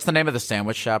 Wait, what's the name of the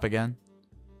sandwich shop again?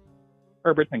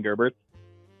 Herberts and Gerberts.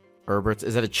 Herberts?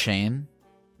 Is that a chain?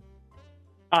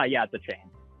 Yeah, it's a chain.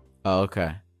 Oh,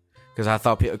 okay. Because I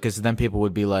thought, because then people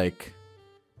would be like,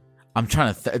 I'm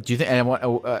trying to. Do you think? And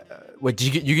wait,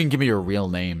 you can give me your real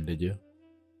name? Did you?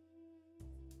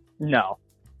 No.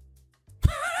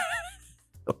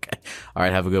 Okay. All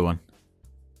right. Have a good one.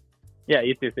 Yeah,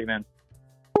 you too, man.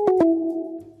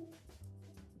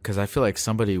 Because I feel like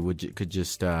somebody could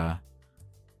just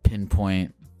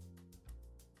pinpoint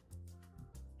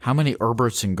how many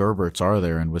Herberts and Gerberts are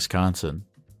there in Wisconsin.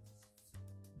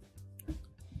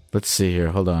 Let's see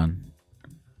here. Hold on.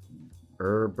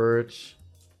 Herberts.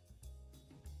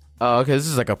 Oh, okay. This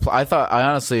is like I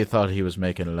honestly thought he was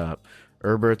making it up.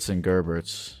 Herberts and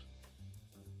Gerberts.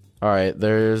 All right.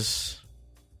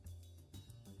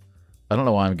 I don't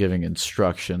know why I'm giving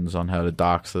instructions on how to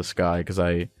dox this guy, because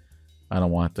I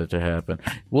don't want that to happen.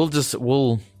 We'll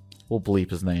bleep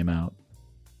his name out.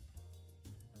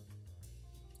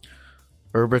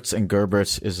 Herberts and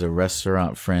Gerberts is a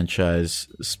restaurant franchise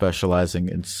specializing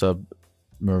in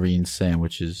submarine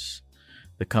sandwiches.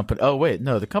 The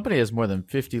company has more than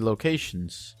 50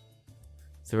 locations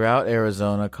throughout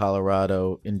Arizona,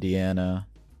 Colorado, Indiana,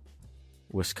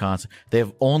 Wisconsin. They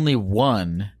have only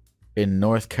one in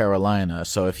North Carolina.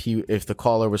 So if the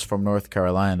caller was from North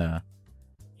Carolina,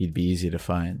 he'd be easy to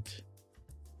find.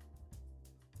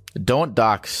 Don't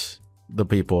dox the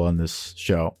people on this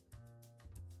show.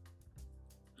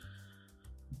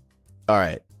 All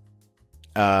right.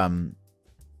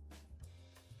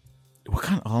 What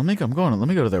kind of, let me go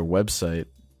to their website.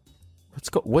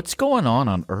 What's going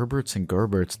on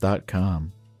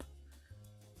herbertsandgerberts.com?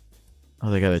 Oh,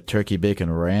 they got a turkey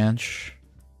bacon ranch.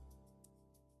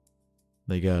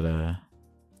 They got a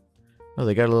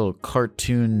little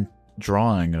cartoon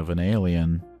drawing of an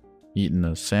alien eating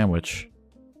a sandwich.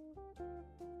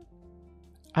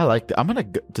 I like that. I'm gonna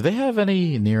go, do they have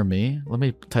any near me? Let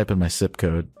me type in my zip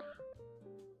code.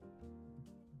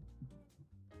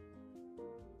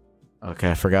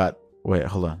 Okay, I forgot. Wait,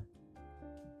 hold on.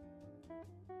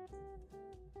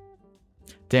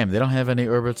 Damn, they don't have any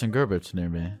Herberts and Gerberts near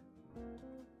me.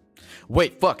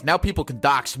 Wait, fuck, now people can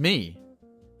dox me.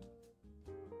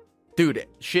 Dude,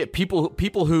 shit, people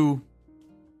who...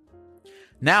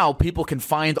 Now people can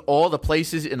find all the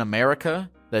places in America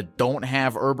that don't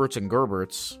have Herberts and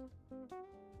Gerberts,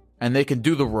 and they can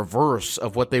do the reverse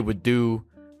of what they would do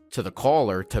to the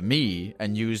caller, to me,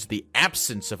 and use the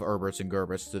absence of Herberts and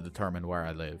Gerberts to determine where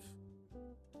I live.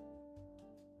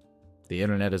 The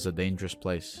internet is a dangerous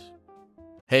place.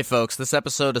 Hey folks, this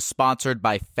episode is sponsored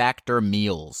by Factor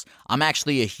Meals. I'm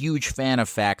actually a huge fan of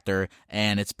Factor,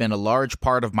 and it's been a large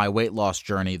part of my weight loss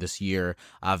journey this year.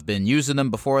 I've been using them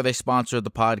before they sponsored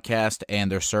the podcast, and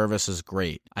their service is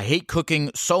great. I hate cooking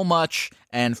so much,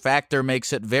 and Factor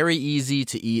makes it very easy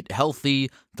to eat healthy,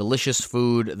 delicious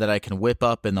food that I can whip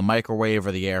up in the microwave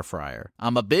or the air fryer.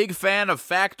 I'm a big fan of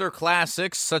Factor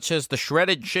classics such as the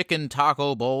shredded chicken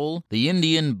taco bowl, the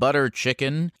Indian butter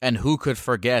chicken, and who could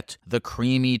forget the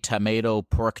creamy tomato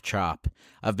pork chop.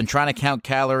 I've been trying to count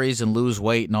calories and lose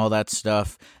weight and all that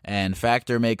stuff, and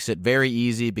Factor makes it very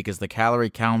easy because the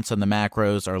calorie counts and the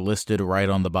macros are listed right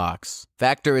on the box.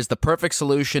 Factor is the perfect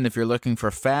solution if you're looking for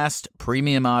fast,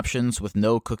 premium options with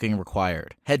no cooking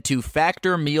required. Head to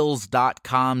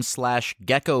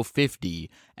factormeals.com/gecko50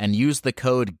 and use the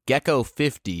code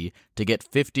GECKO50 to get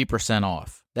 50%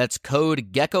 off. That's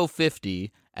code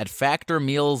GECKO50 at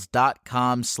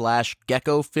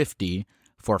factormeals.com/gecko50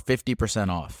 for 50%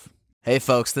 off. Hey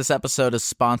folks, this episode is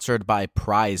sponsored by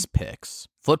Prize Picks.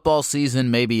 Football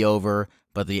season may be over,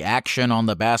 but the action on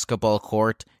the basketball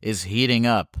court is heating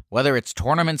up. Whether it's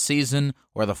tournament season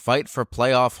or the fight for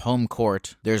playoff home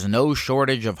court, there's no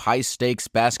shortage of high-stakes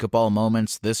basketball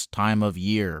moments this time of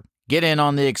year. Get in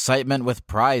on the excitement with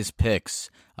Prize Picks,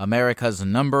 America's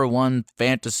 #1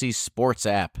 fantasy sports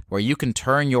app, where you can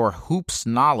turn your hoops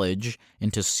knowledge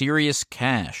into serious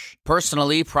cash.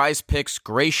 Personally, Prize Picks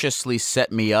graciously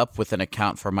set me up with an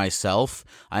account for myself.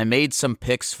 I made some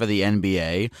picks for the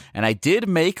NBA, and I did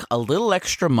make a little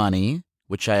extra money,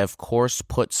 which I of course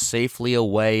put safely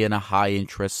away in a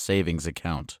high-interest savings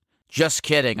account. Just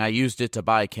kidding, I used it to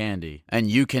buy candy.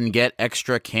 And you can get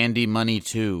extra candy money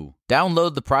too.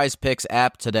 Download the Prize Picks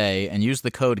app today and use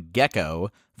the code GECKO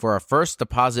for a first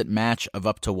deposit match of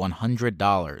up to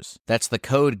 $100. That's the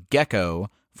code GECKO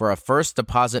for a first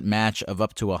deposit match of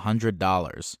up to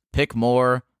 $100. Pick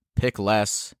more, pick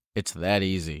less. It's that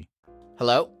easy.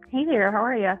 Hello? Hey there, how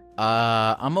are you?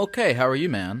 I'm okay. How are you,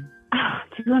 man?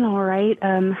 Doing all right.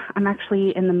 I'm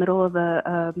actually in the middle of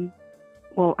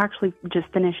just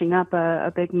finishing up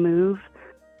a big move.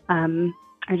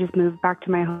 I just moved back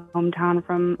to my hometown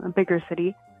from a bigger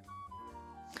city.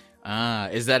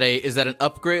 Is that an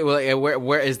upgrade? Well,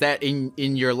 where is that in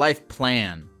your life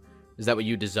plan? Is that what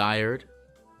you desired?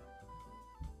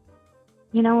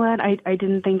 You know what? I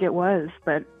didn't think it was,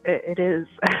 but it is.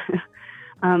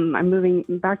 I'm moving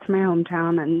back to my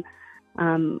hometown,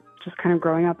 and just kind of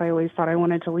growing up, I always thought I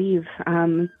wanted to leave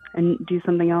and do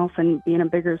something else and be in a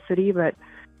bigger city, but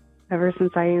ever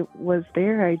since I was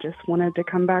there, I just wanted to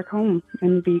come back home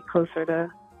and be closer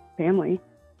to family.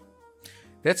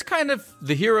 That's kind of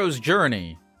the hero's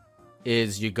journey,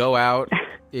 is you go out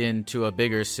into a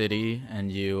bigger city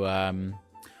and you're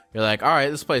like, all right,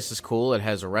 this place is cool. It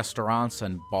has restaurants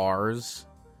and bars.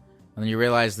 And then you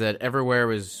realize that everywhere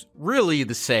is really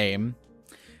the same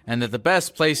and that the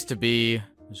best place to be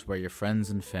is where your friends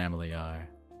and family are.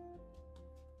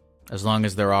 As long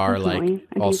as there are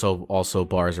also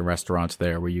bars and restaurants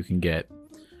there where you can get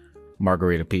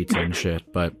margarita pizza and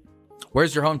shit. But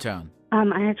where's your hometown?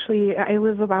 I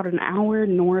live about an hour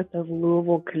north of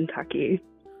Louisville, Kentucky.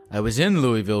 I was in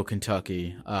Louisville,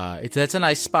 Kentucky. That's a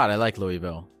nice spot. I like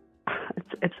Louisville.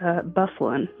 It's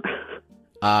bustling.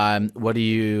 Are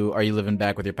you living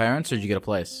back with your parents, or did you get a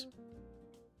place?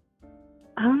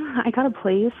 I got a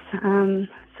place.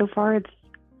 So far it's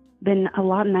been a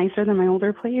lot nicer than my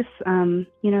older place.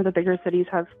 The bigger cities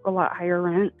have a lot higher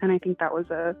rent, and I think that was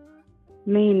a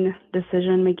main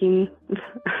decision-making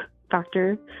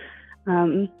factor.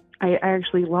 I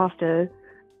actually lost a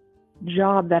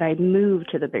job that I'd moved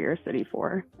to the bigger city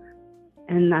for,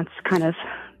 and that's kind of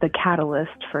the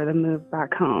catalyst for the move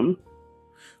back home.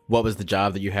 What was the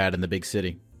job that you had in the big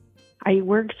city? I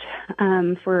worked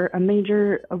for a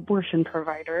major abortion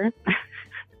provider,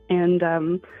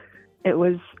 and it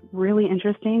was really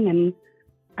interesting, and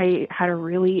I had a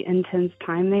really intense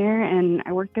time there, and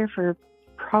I worked there for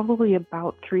probably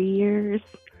about 3 years.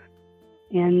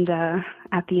 And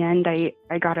at the end, I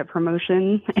got a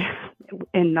promotion,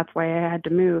 and that's why I had to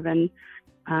move. And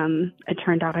it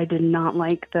turned out I did not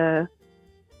like the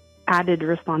added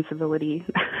responsibility.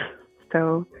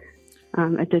 So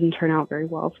it didn't turn out very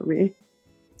well for me.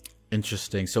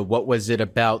 Interesting. So what was it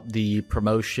about the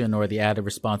promotion or the added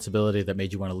responsibility that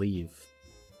made you want to leave?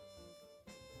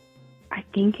 I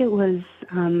think it was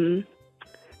kind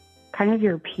of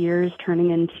your peers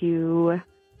turning into,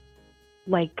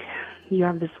 like, you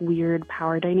have this weird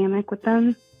power dynamic with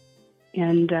them,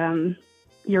 and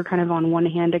you're kind of on one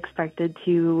hand expected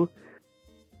to,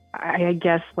 I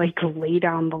guess, like, lay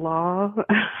down the law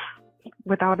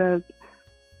without a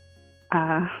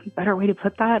better way to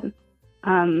put that.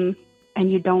 And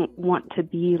you don't want to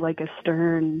be like a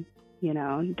stern,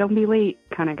 don't be late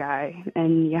kind of guy,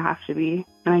 and you have to be,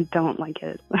 and I don't like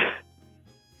it.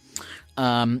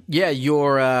 Yeah,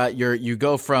 you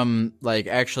go from like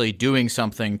actually doing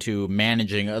something to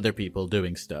managing other people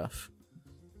doing stuff.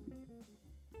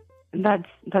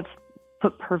 That's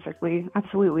put perfectly.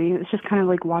 Absolutely. It's just kind of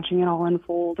like watching it all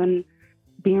unfold and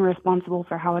being responsible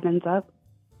for how it ends up.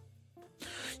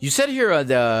 You said here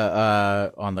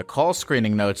on the call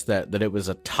screening notes that it was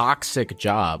a toxic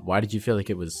job. Why did you feel like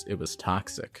it was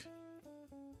toxic?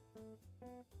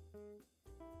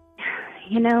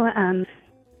 You know,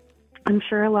 I'm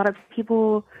sure a lot of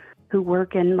people who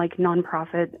work in like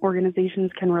nonprofit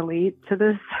organizations can relate to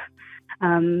this.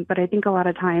 But I think a lot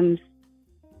of times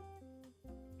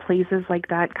places like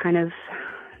that kind of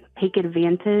take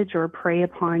advantage or prey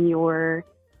upon your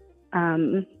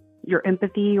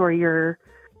empathy or your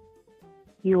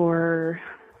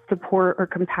support or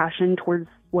compassion towards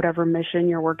whatever mission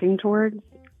you're working towards.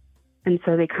 And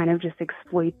so they kind of just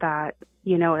exploit that,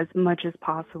 you know, as much as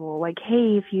possible. Like,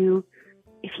 hey, if you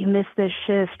miss this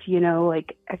shift, you know,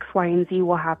 like X, Y, and Z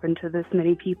will happen to this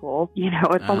many people. You know,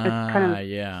 it's kind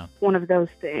of one of those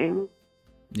things.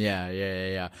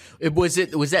 Yeah. Was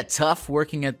that tough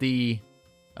working at the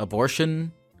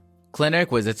abortion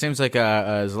clinic? It seems like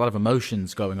there's a lot of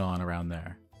emotions going on around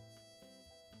there.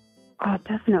 Oh,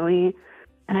 definitely.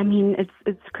 And I mean,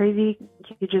 it's crazy.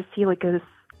 You just see like this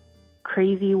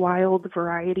crazy, wild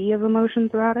variety of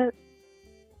emotions about it.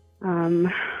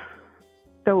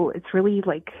 So it's really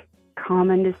like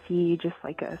common to see just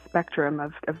like a spectrum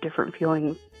of different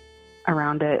feelings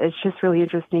around it. It's just really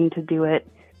interesting to do it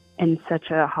in such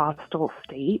a hostile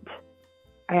state.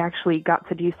 I actually got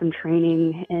to do some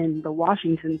training in the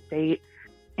Washington state,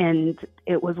 and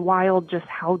it was wild just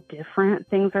how different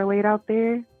things are laid out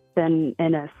there than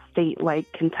in a state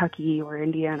like Kentucky or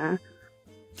Indiana.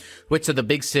 Wait, so the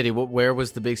big city, where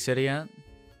was the big city at?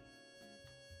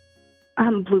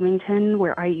 Bloomington,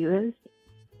 where IU is.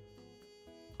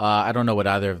 I don't know what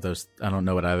either of those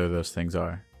things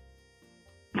are.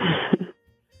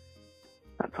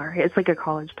 That's all right. It's like a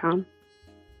college town.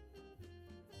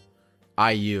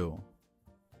 IU.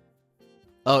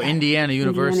 Oh, Indiana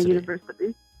University. Indiana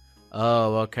University.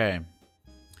 Oh, okay.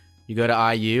 You go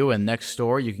to IU, and next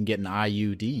door you can get an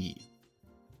IUD.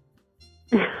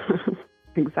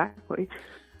 Exactly.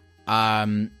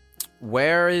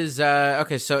 Where is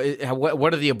okay? So,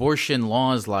 what are the abortion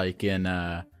laws like in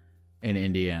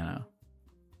Indiana?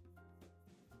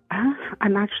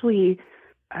 I'm actually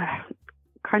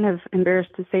kind of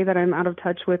embarrassed to say that I'm out of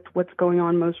touch with what's going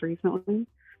on most recently.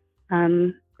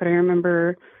 But I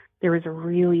remember there was a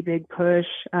really big push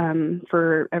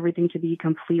for everything to be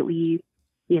completely,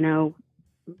 you know,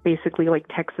 basically like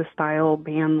Texas-style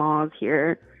ban laws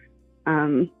here.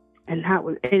 And that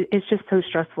was it's just so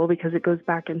stressful because it goes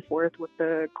back and forth with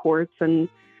the courts and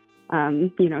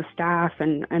you know, staff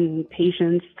and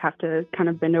patients have to kind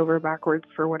of bend over backwards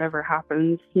for whatever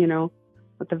happens, you know,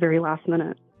 at the very last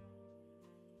minute.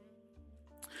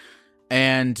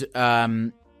 And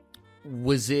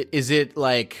is it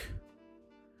like,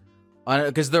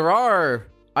 because there are,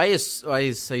 I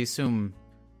assume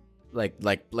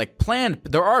like planned,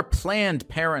 there are Planned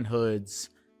Parenthoods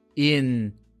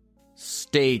in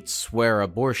states where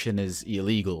abortion is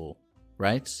illegal,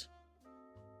 right?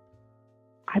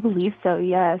 I believe so,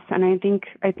 yes. And I think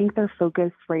their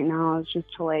focus right now is just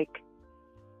to, like,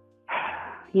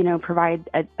 you know, provide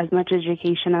as much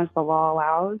education as the law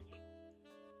allows,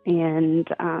 and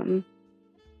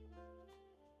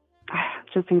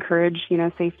just encourage, you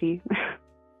know, safety.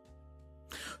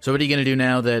 So what are you going to do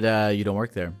now that you don't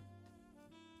work there?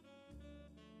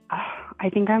 I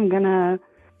think I'm going to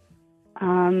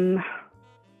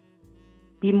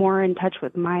be more in touch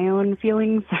with my own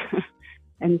feelings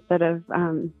instead of,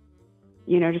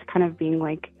 you know, just kind of being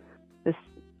like this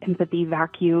empathy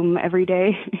vacuum every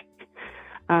day.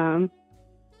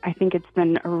 I think it's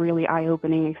been a really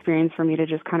eye-opening experience for me to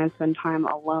just kind of spend time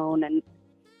alone and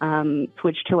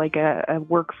switch to like a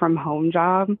work-from-home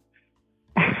job.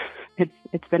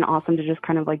 It's been awesome to just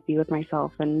kind of like be with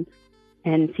myself and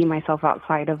see myself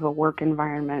outside of a work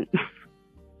environment.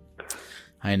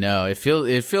 I know it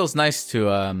feels nice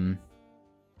to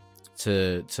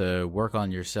work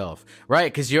on yourself,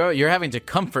 right? Because you're having to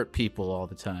comfort people all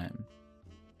the time.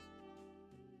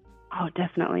 Oh,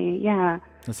 definitely, yeah.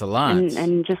 That's a lot,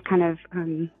 and just kind of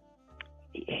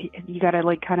you got to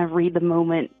like kind of read the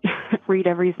moment, read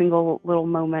every single little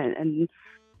moment, and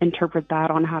interpret that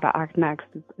on how to act next.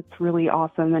 It's really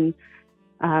awesome, and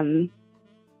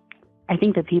I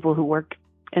think the people who work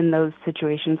in those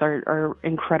situations are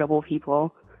incredible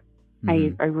people.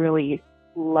 Mm-hmm. I really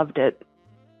loved it.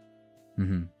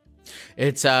 Mm-hmm.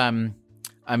 It's I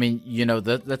I mean, you know,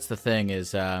 that's the thing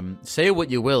is, say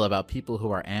what you will about people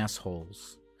who are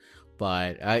assholes,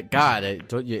 but God,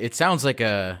 it sounds like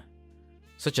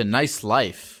such a nice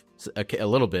life, a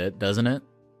little bit, doesn't it?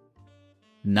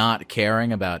 Not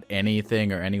caring about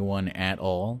anything or anyone at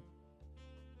all.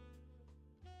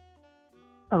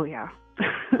 Oh yeah.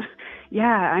 Yeah,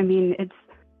 I mean,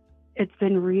 it's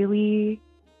been really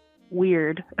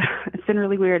weird. It's been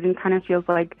really weird and kind of feels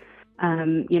like,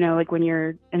 you know, like when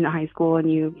you're in high school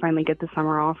and you finally get the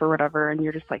summer off or whatever, and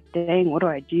you're just like, dang, what do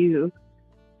I do?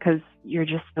 Because you're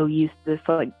just so used to this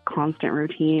like constant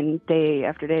routine day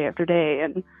after day after day.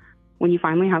 And when you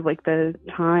finally have like the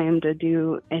time to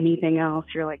do anything else,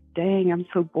 you're like, dang, I'm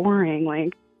so boring.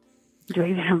 Like, do I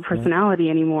even have a personality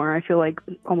anymore? I feel like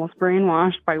almost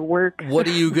brainwashed by work. What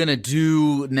are you going to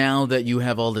do now that you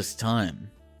have all this time?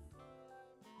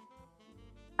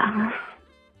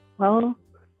 Well,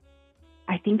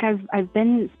 I think I've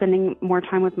been spending more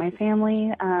time with my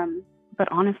family. But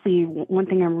honestly, one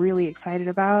thing I'm really excited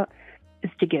about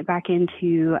is to get back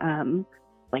into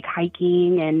like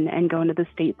hiking and going to the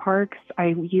state parks.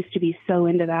 I used to be so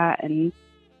into that, and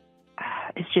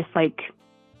it's just like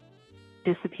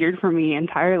disappeared from me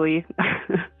entirely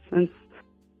since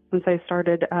I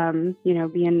started, you know,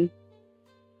 being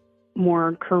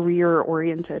more career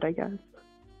oriented, I guess.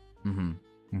 Mm-hmm.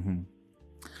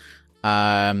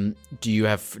 Do you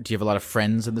have a lot of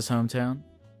friends in this hometown?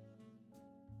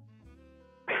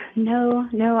 No,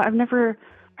 I've never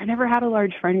had a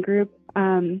large friend group.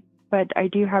 But I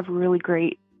do have really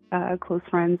great, close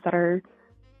friends that are,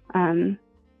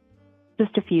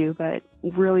 just a few, but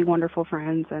really wonderful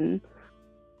friends. And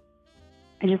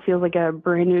it just feels like a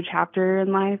brand new chapter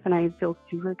in life. And I feel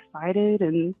super excited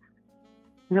and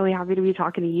really happy to be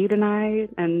talking to you tonight.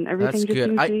 And everything just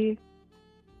seems to be...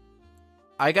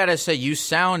 I gotta say, you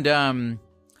sound,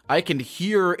 I can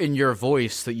hear in your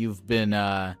voice that you've been,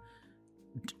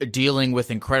 dealing with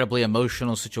incredibly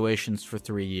emotional situations for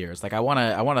 3 years. Like, I want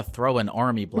to throw an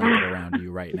army blanket around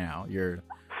you right now. You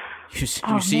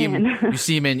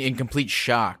seem in complete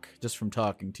shock just from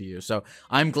talking to you. So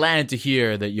I'm glad to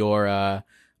hear that you're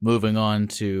moving on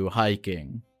to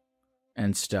hiking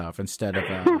and stuff instead of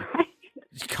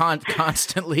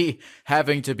constantly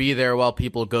having to be there while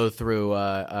people go through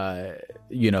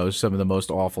you know, some of the most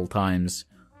awful times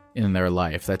in their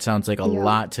life. That sounds like a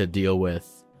lot to deal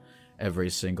with every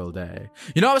single day.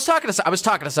 You know, I was talking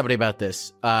to somebody about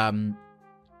this. And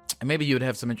maybe you would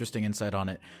have some interesting insight on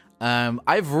it.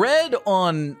 I've read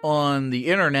on the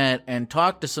internet and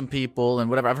talked to some people and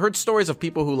whatever. I've heard stories of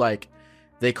people who, like,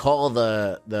 they call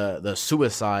the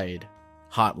suicide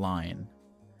hotline,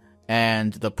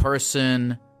 and the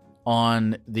person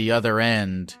on the other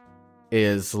end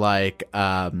is like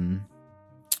kind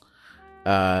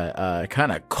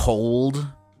of cold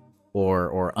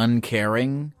or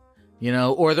uncaring, you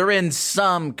know, or they're in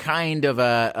some kind of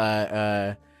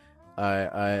a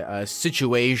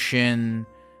situation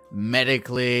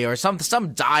medically or some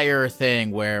dire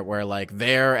thing where like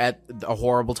they're at a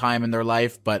horrible time in their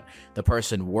life, but the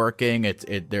person working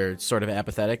they're sort of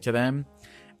apathetic to them.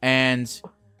 And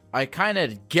I kind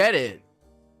of get it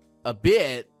a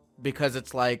bit, because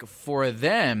it's like for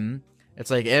them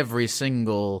it's like every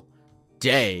single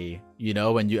day, you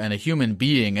know, and a human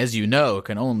being, as you know,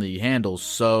 can only handle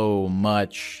so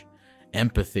much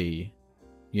empathy,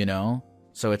 you know.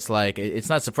 So it's like it's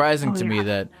not surprising to me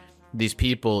that these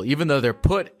people, even though they're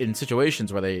put in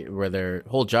situations where their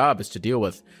whole job is to deal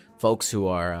with folks who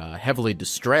are heavily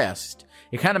distressed,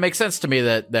 it kind of makes sense to me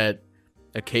that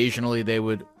occasionally they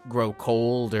would grow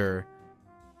cold or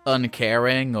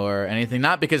uncaring or anything,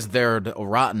 not because they're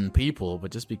rotten people,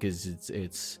 but just because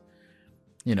it's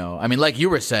you know, I mean, like you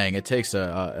were saying, it takes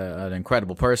an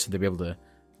incredible person to be able to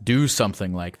do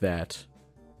something like that,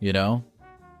 you know?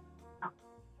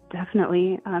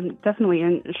 Definitely. And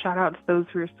shout out to those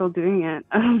who are still doing it.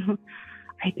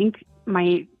 I think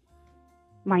my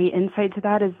insight to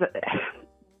that is that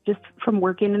just from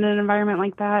working in an environment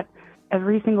like that,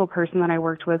 every single person that I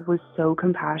worked with was so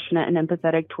compassionate and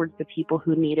empathetic towards the people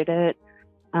who needed it.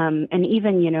 And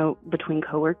even, you know, between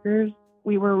coworkers,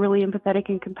 we were really empathetic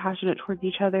and compassionate towards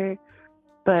each other.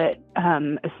 But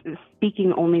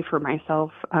speaking only for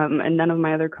myself and none of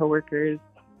my other coworkers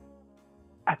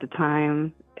at the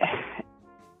time,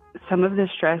 some of the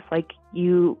stress,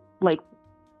 you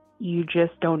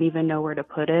just don't even know where to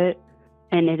put it.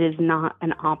 And it is not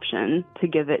an option to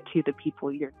give it to the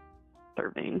people you're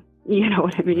serving. You know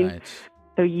what I mean? Right.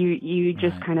 So you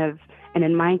just kind of, and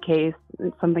in my case,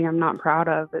 something I'm not proud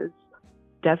of is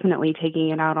definitely taking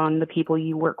it out on the people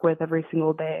you work with every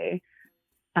single day.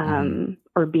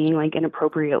 or being like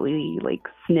inappropriately like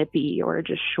snippy or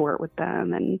just short with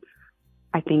them. And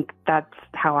I think that's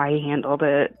how I handled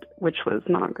it, which was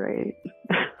not great.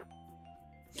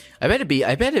 I bet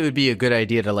it would be a good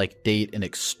idea to like date an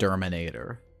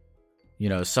exterminator. You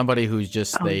know, somebody who's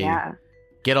just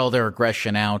get all their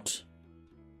aggression out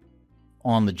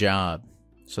on the job.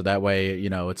 So that way, you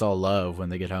know, it's all love when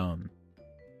they get home.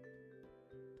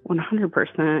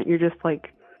 100%. You're just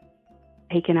like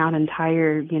taking out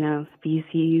entire, you know,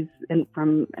 species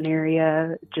from an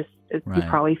area. You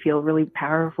probably feel really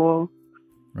powerful.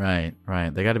 Right.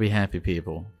 They got to be happy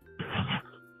people.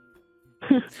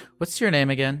 What's your name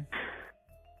again?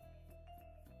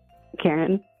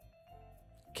 Karen.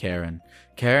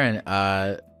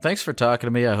 Thanks for talking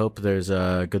to me. I hope there's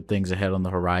good things ahead on the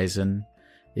horizon.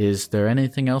 Is there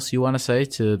anything else you want to say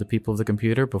to the people of the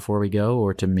computer before we go,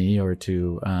 or to me, or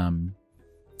to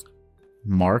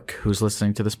Mark, who's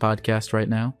listening to this podcast right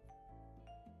now?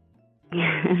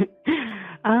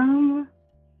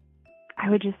 I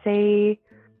would just say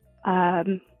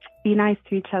be nice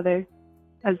to each other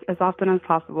as often as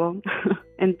possible.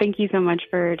 And thank you so much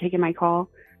for taking my call.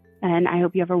 And I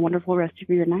hope you have a wonderful rest of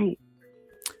your night.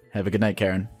 Have a good night,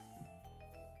 Karen.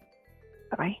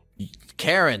 Bye.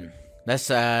 Karen,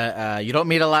 that's you don't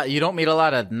meet a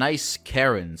lot of nice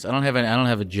Karens. I don't have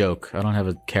a joke. I don't have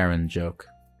a Karen joke.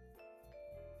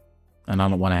 And I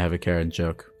don't want to have a Karen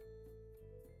joke.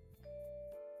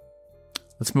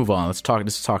 Let's move on. Let's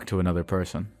talk to another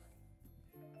person.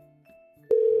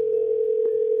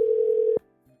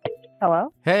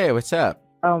 Hello? Hey, what's up?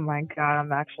 Oh my god,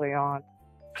 I'm actually on.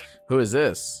 Who is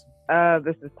this?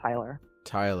 This is Tyler.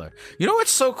 Tyler. You know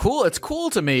what's so cool? It's cool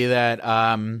to me that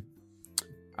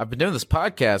I've been doing this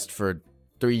podcast for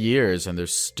 3 years and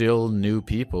there's still new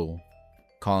people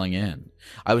calling in.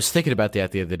 I was thinking about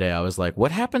that the other day. I was like,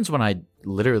 what happens when I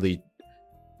literally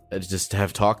just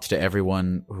have talked to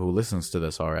everyone who listens to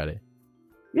this already?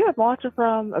 Yeah, I've watched it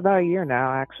from about a year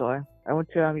now, actually. I went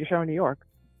to your show in New York.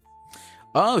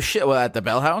 Oh, shit. Well, at the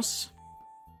Bell House?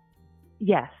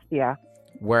 Yes, yeah.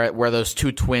 Where those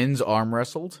two twins arm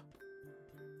wrestled?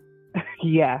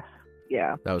 Yes,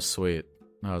 yeah. That was sweet.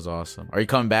 That was awesome. Are you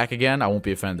coming back again? I won't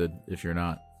be offended if you're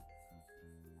not.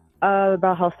 The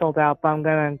Bell House sold out, but I'm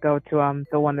gonna go to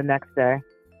the one the next day.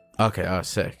 Okay. Oh,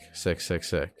 sick.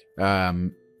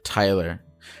 Tyler,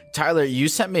 you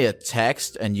sent me a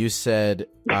text and you said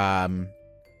I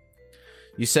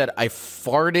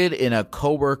farted in a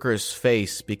coworker's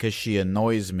face because she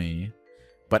annoys me,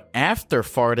 but after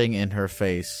farting in her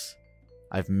face,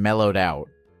 I've mellowed out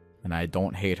and I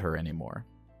don't hate her anymore.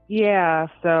 Yeah,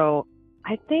 so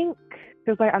I think,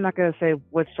 because I'm not going to say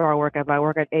which store I work at, but I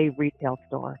work at a retail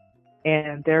store.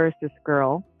 And there is this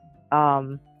girl,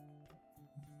 I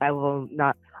will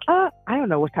not, I don't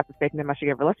know what type of fake name I should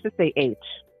give her. Let's just say H.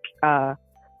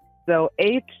 So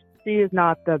H, she is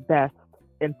not the best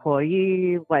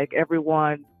employee. Like,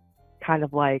 everyone kind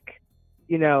of like,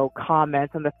 you know,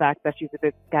 comments on the fact that she's a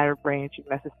bit scatterbrained, she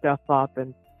messes stuff up.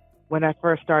 And when I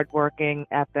first started working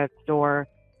at that store,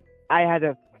 I had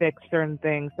to fix certain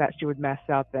things that she would mess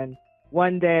up. And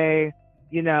one day,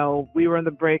 you know, we were in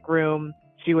the break room,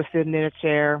 she was sitting in a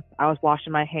chair, I was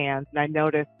washing my hands, and I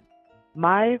noticed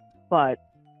my butt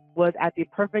was at the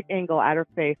perfect angle at her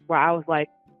face where I was like,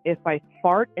 if I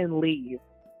fart and leave,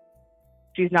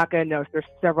 she's not going to notice. There's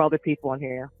several other people in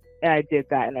here. And I did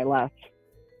that and I left.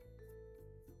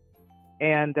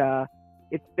 And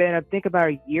it's been, I think, about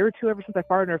a year or two ever since I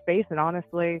farted in her face. And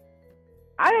honestly,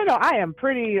 I don't know. I am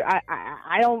pretty,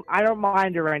 I don't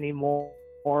mind her anymore.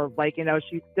 Or like, you know,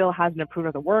 she still hasn't improved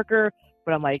as a worker,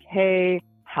 but I'm like, hey,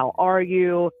 how are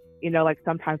you? You know, like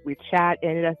sometimes we chat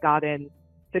and it has gotten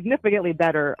significantly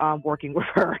better working with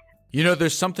her. You know,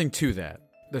 there's something to that.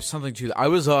 I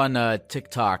was on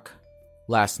TikTok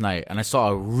last night and I saw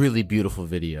a really beautiful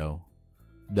video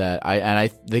that I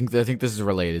think this is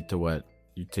related to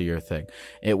your thing.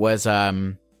 It was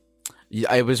one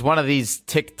of these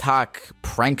TikTok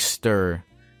prankster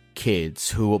kids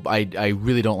who I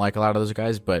really don't like a lot of those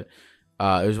guys, but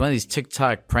it was one of these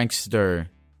TikTok prankster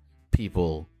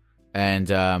people,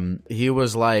 and he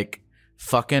was like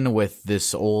fucking with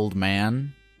this old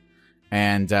man,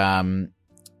 and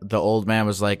the old man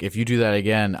was like, if you do that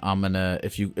again,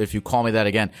 if you call me that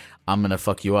again, I'm gonna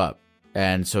fuck you up.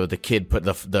 And so the kid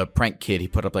the prank kid, he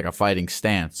put up like a fighting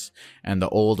stance, and the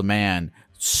old man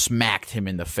smacked him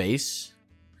in the face,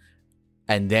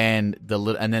 and then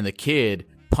the kid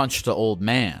punched the old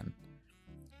man,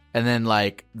 and then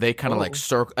like they kind of like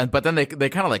circle, but then they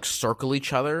kind of like circle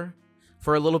each other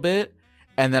for a little bit,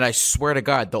 and then I swear to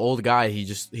God, the old guy he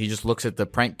just looks at the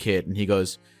prank kid and he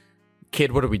goes,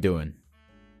 "Kid, what are we doing?"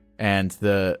 And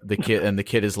the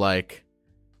kid is like,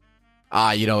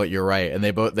 you know what, you're right. And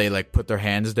they like put their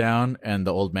hands down, and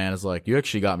the old man is like, you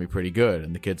actually got me pretty good.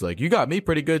 And the kid's like, you got me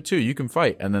pretty good too. You can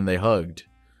fight. And then they hugged,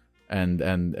 and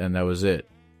that was it.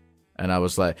 And I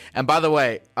was like, and by the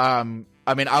way, I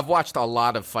mean, I've watched a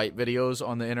lot of fight videos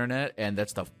on the internet, and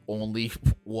that's the only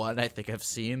one I think I've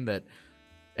seen that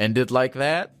ended like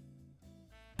that.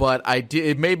 But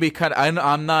it made me kind of,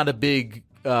 I'm not a big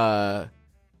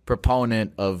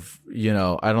proponent of,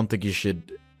 I don't think you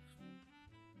should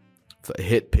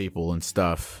hit people and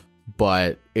stuff,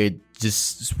 but it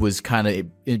just was kind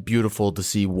of beautiful to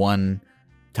see one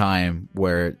time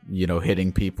where,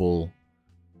 hitting people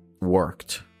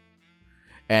worked.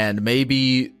 And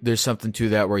maybe there's something to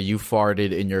that where you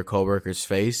farted in your coworker's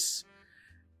face,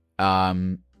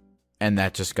 and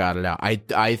that just got it out.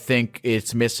 I think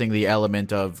it's missing the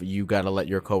element of you got to let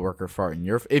your coworker fart in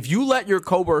your. If you let your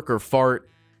coworker fart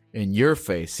in your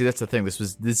face, see, that's the thing. This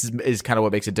is kind of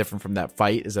what makes it different from that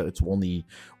fight, is that it's only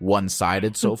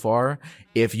one-sided so far.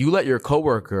 If you let your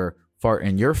coworker fart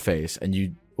in your face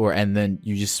and then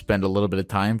you just spend a little bit of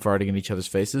time farting in each other's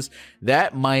faces,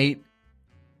 that might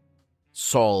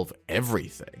solve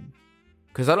everything.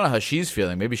 Because I don't know how she's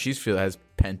feeling. Maybe has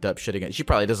pent up shit again. She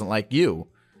probably doesn't like you,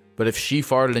 but if she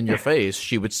farted in your face,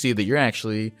 she would see that you're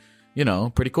actually,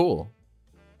 pretty cool.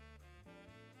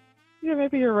 Yeah,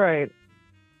 maybe you're right.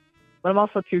 But I'm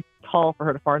also too tall for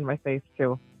her to fart in my face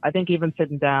too. I think even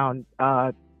sitting down,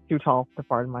 too tall to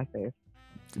fart in my face.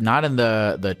 Not in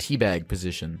the teabag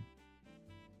position.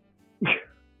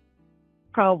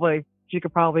 Probably. She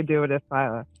could probably do it if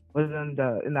I was in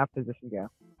that position, yeah.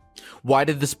 Why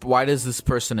does this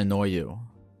person annoy you?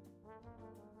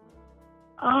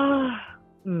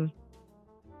 Because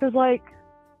like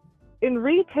in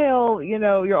retail,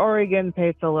 you're already getting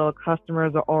paid so little.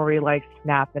 Customers are already like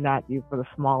snapping at you for the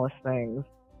smallest things,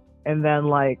 and then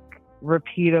like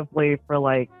repeatedly for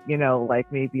like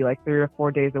maybe like 3 or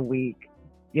 4 days a week,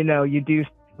 you do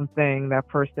something, that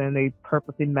person, they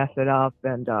purposely mess it up,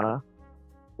 and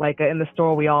like in the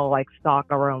store we all like stock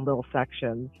our own little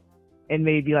sections, and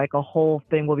maybe like a whole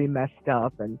thing will be messed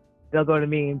up, and they'll go to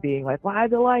me and being like, why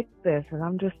do you like this? And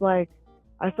I'm just like,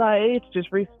 I thought, hey,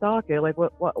 just restock it. Like,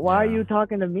 why are you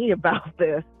talking to me about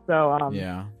this? So,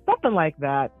 something like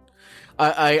that.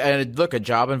 I look, a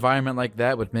job environment like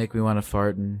that would make me want to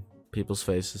fart in people's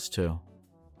faces too.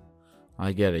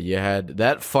 I get it. You had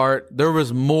that fart. There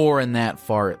was more in that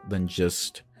fart than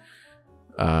just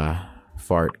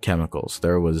fart chemicals.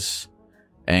 There was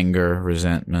anger,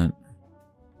 resentment,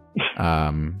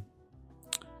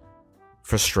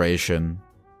 frustration,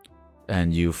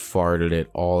 and you farted it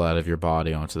all out of your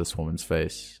body onto this woman's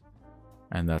face.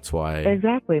 And that's why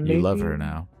you love her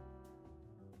now.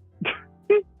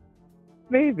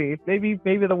 Maybe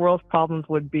the world's problems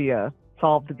would be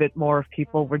solved a bit more if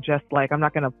people were just like, I'm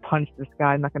not going to punch this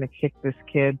guy, I'm not going to kick this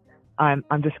kid. I'm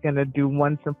just going to do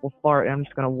one simple fart, and I'm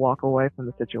just going to walk away from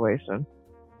the situation.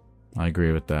 I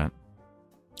agree with that.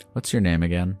 What's your name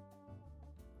again?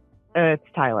 It's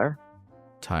Tyler.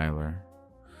 Tyler.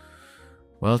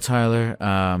 Well, Tyler,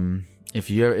 if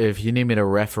you need me to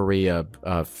referee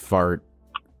a fart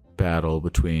battle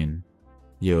between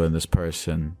you and this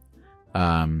person,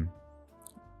 and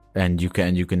you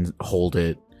can hold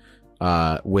it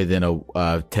within a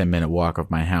 10-minute walk of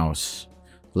my house,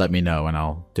 let me know and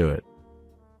I'll do it.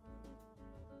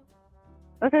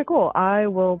 Okay, cool. I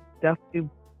will definitely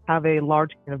have a large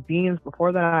can of beans.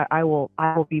 Before that, I will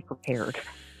be prepared.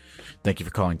 Thank you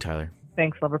for calling, Tyler.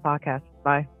 Thanks, Lover Podcast.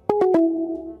 Bye.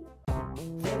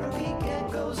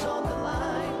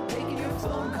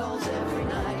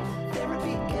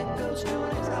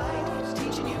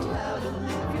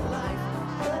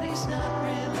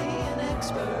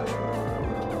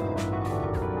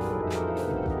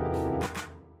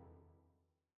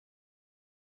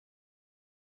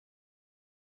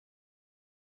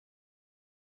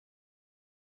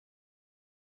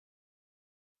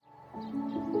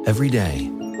 Every day,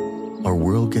 our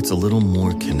world gets a little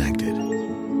more connected,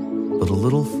 but a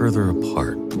little further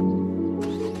apart.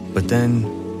 But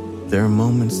then, there are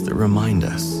moments that remind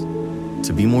us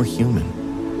to be more human.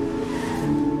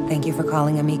 Thank you for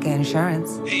calling Amica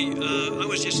Insurance. Hey, I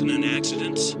was just in an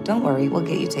accident. Don't worry, we'll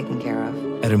get you taken care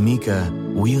of. At Amica,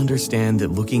 we understand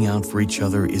that looking out for each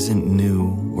other isn't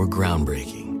new or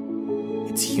groundbreaking.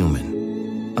 It's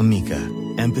human. Amica,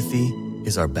 empathy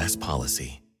is our best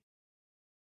policy.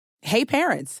 Hey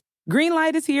parents,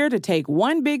 Greenlight is here to take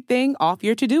one big thing off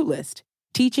your to-do list,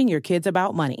 teaching your kids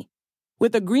about money.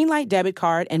 With a Greenlight debit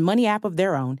card and money app of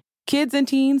their own, kids and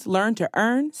teens learn to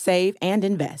earn, save, and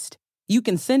invest. You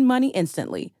can send money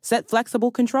instantly, set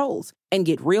flexible controls, and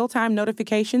get real-time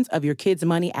notifications of your kids'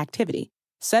 money activity.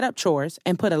 Set up chores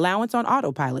and put allowance on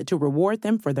autopilot to reward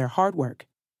them for their hard work.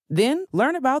 Then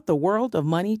learn about the world of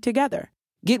money together.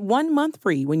 Get 1 month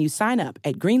free when you sign up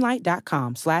at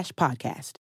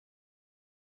greenlight.com/podcast.